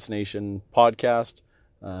Jets Nation podcast.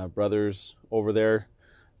 Brothers over there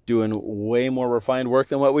doing way more refined work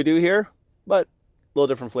than what we do here, but a little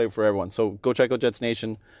different flavor for everyone. So go check out Jets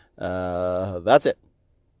Nation. That's it.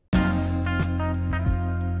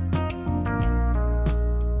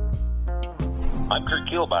 I'm Kurt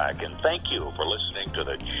Kielbach, and thank you for listening to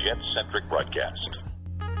the Jet-Centric Broadcast.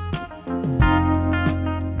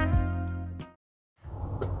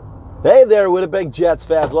 Hey there, Winnipeg Jets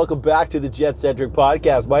fans. Welcome back to the Jet-Centric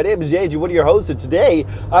Podcast. My name is AJ, one of your hosts, and today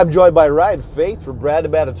I'm joined by Ryan Faith from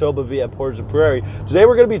Brandon, Manitoba via Portage Prairie. Today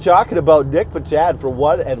we're going to be talking about Nick Petan for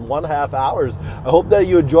 1.5 hours. I hope that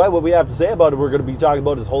you enjoy what we have to say about him. We're going to be talking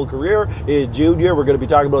about his whole career, his junior. We're going to be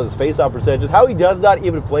talking about his face-off percentages, how he does not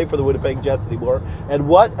even play for the Winnipeg Jets anymore, and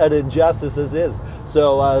what an injustice this is.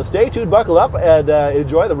 So stay tuned, buckle up, and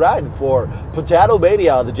enjoy the ride for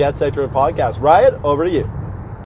Petan-O-Mania on the Jet-Centric Podcast. Ryan, over to you.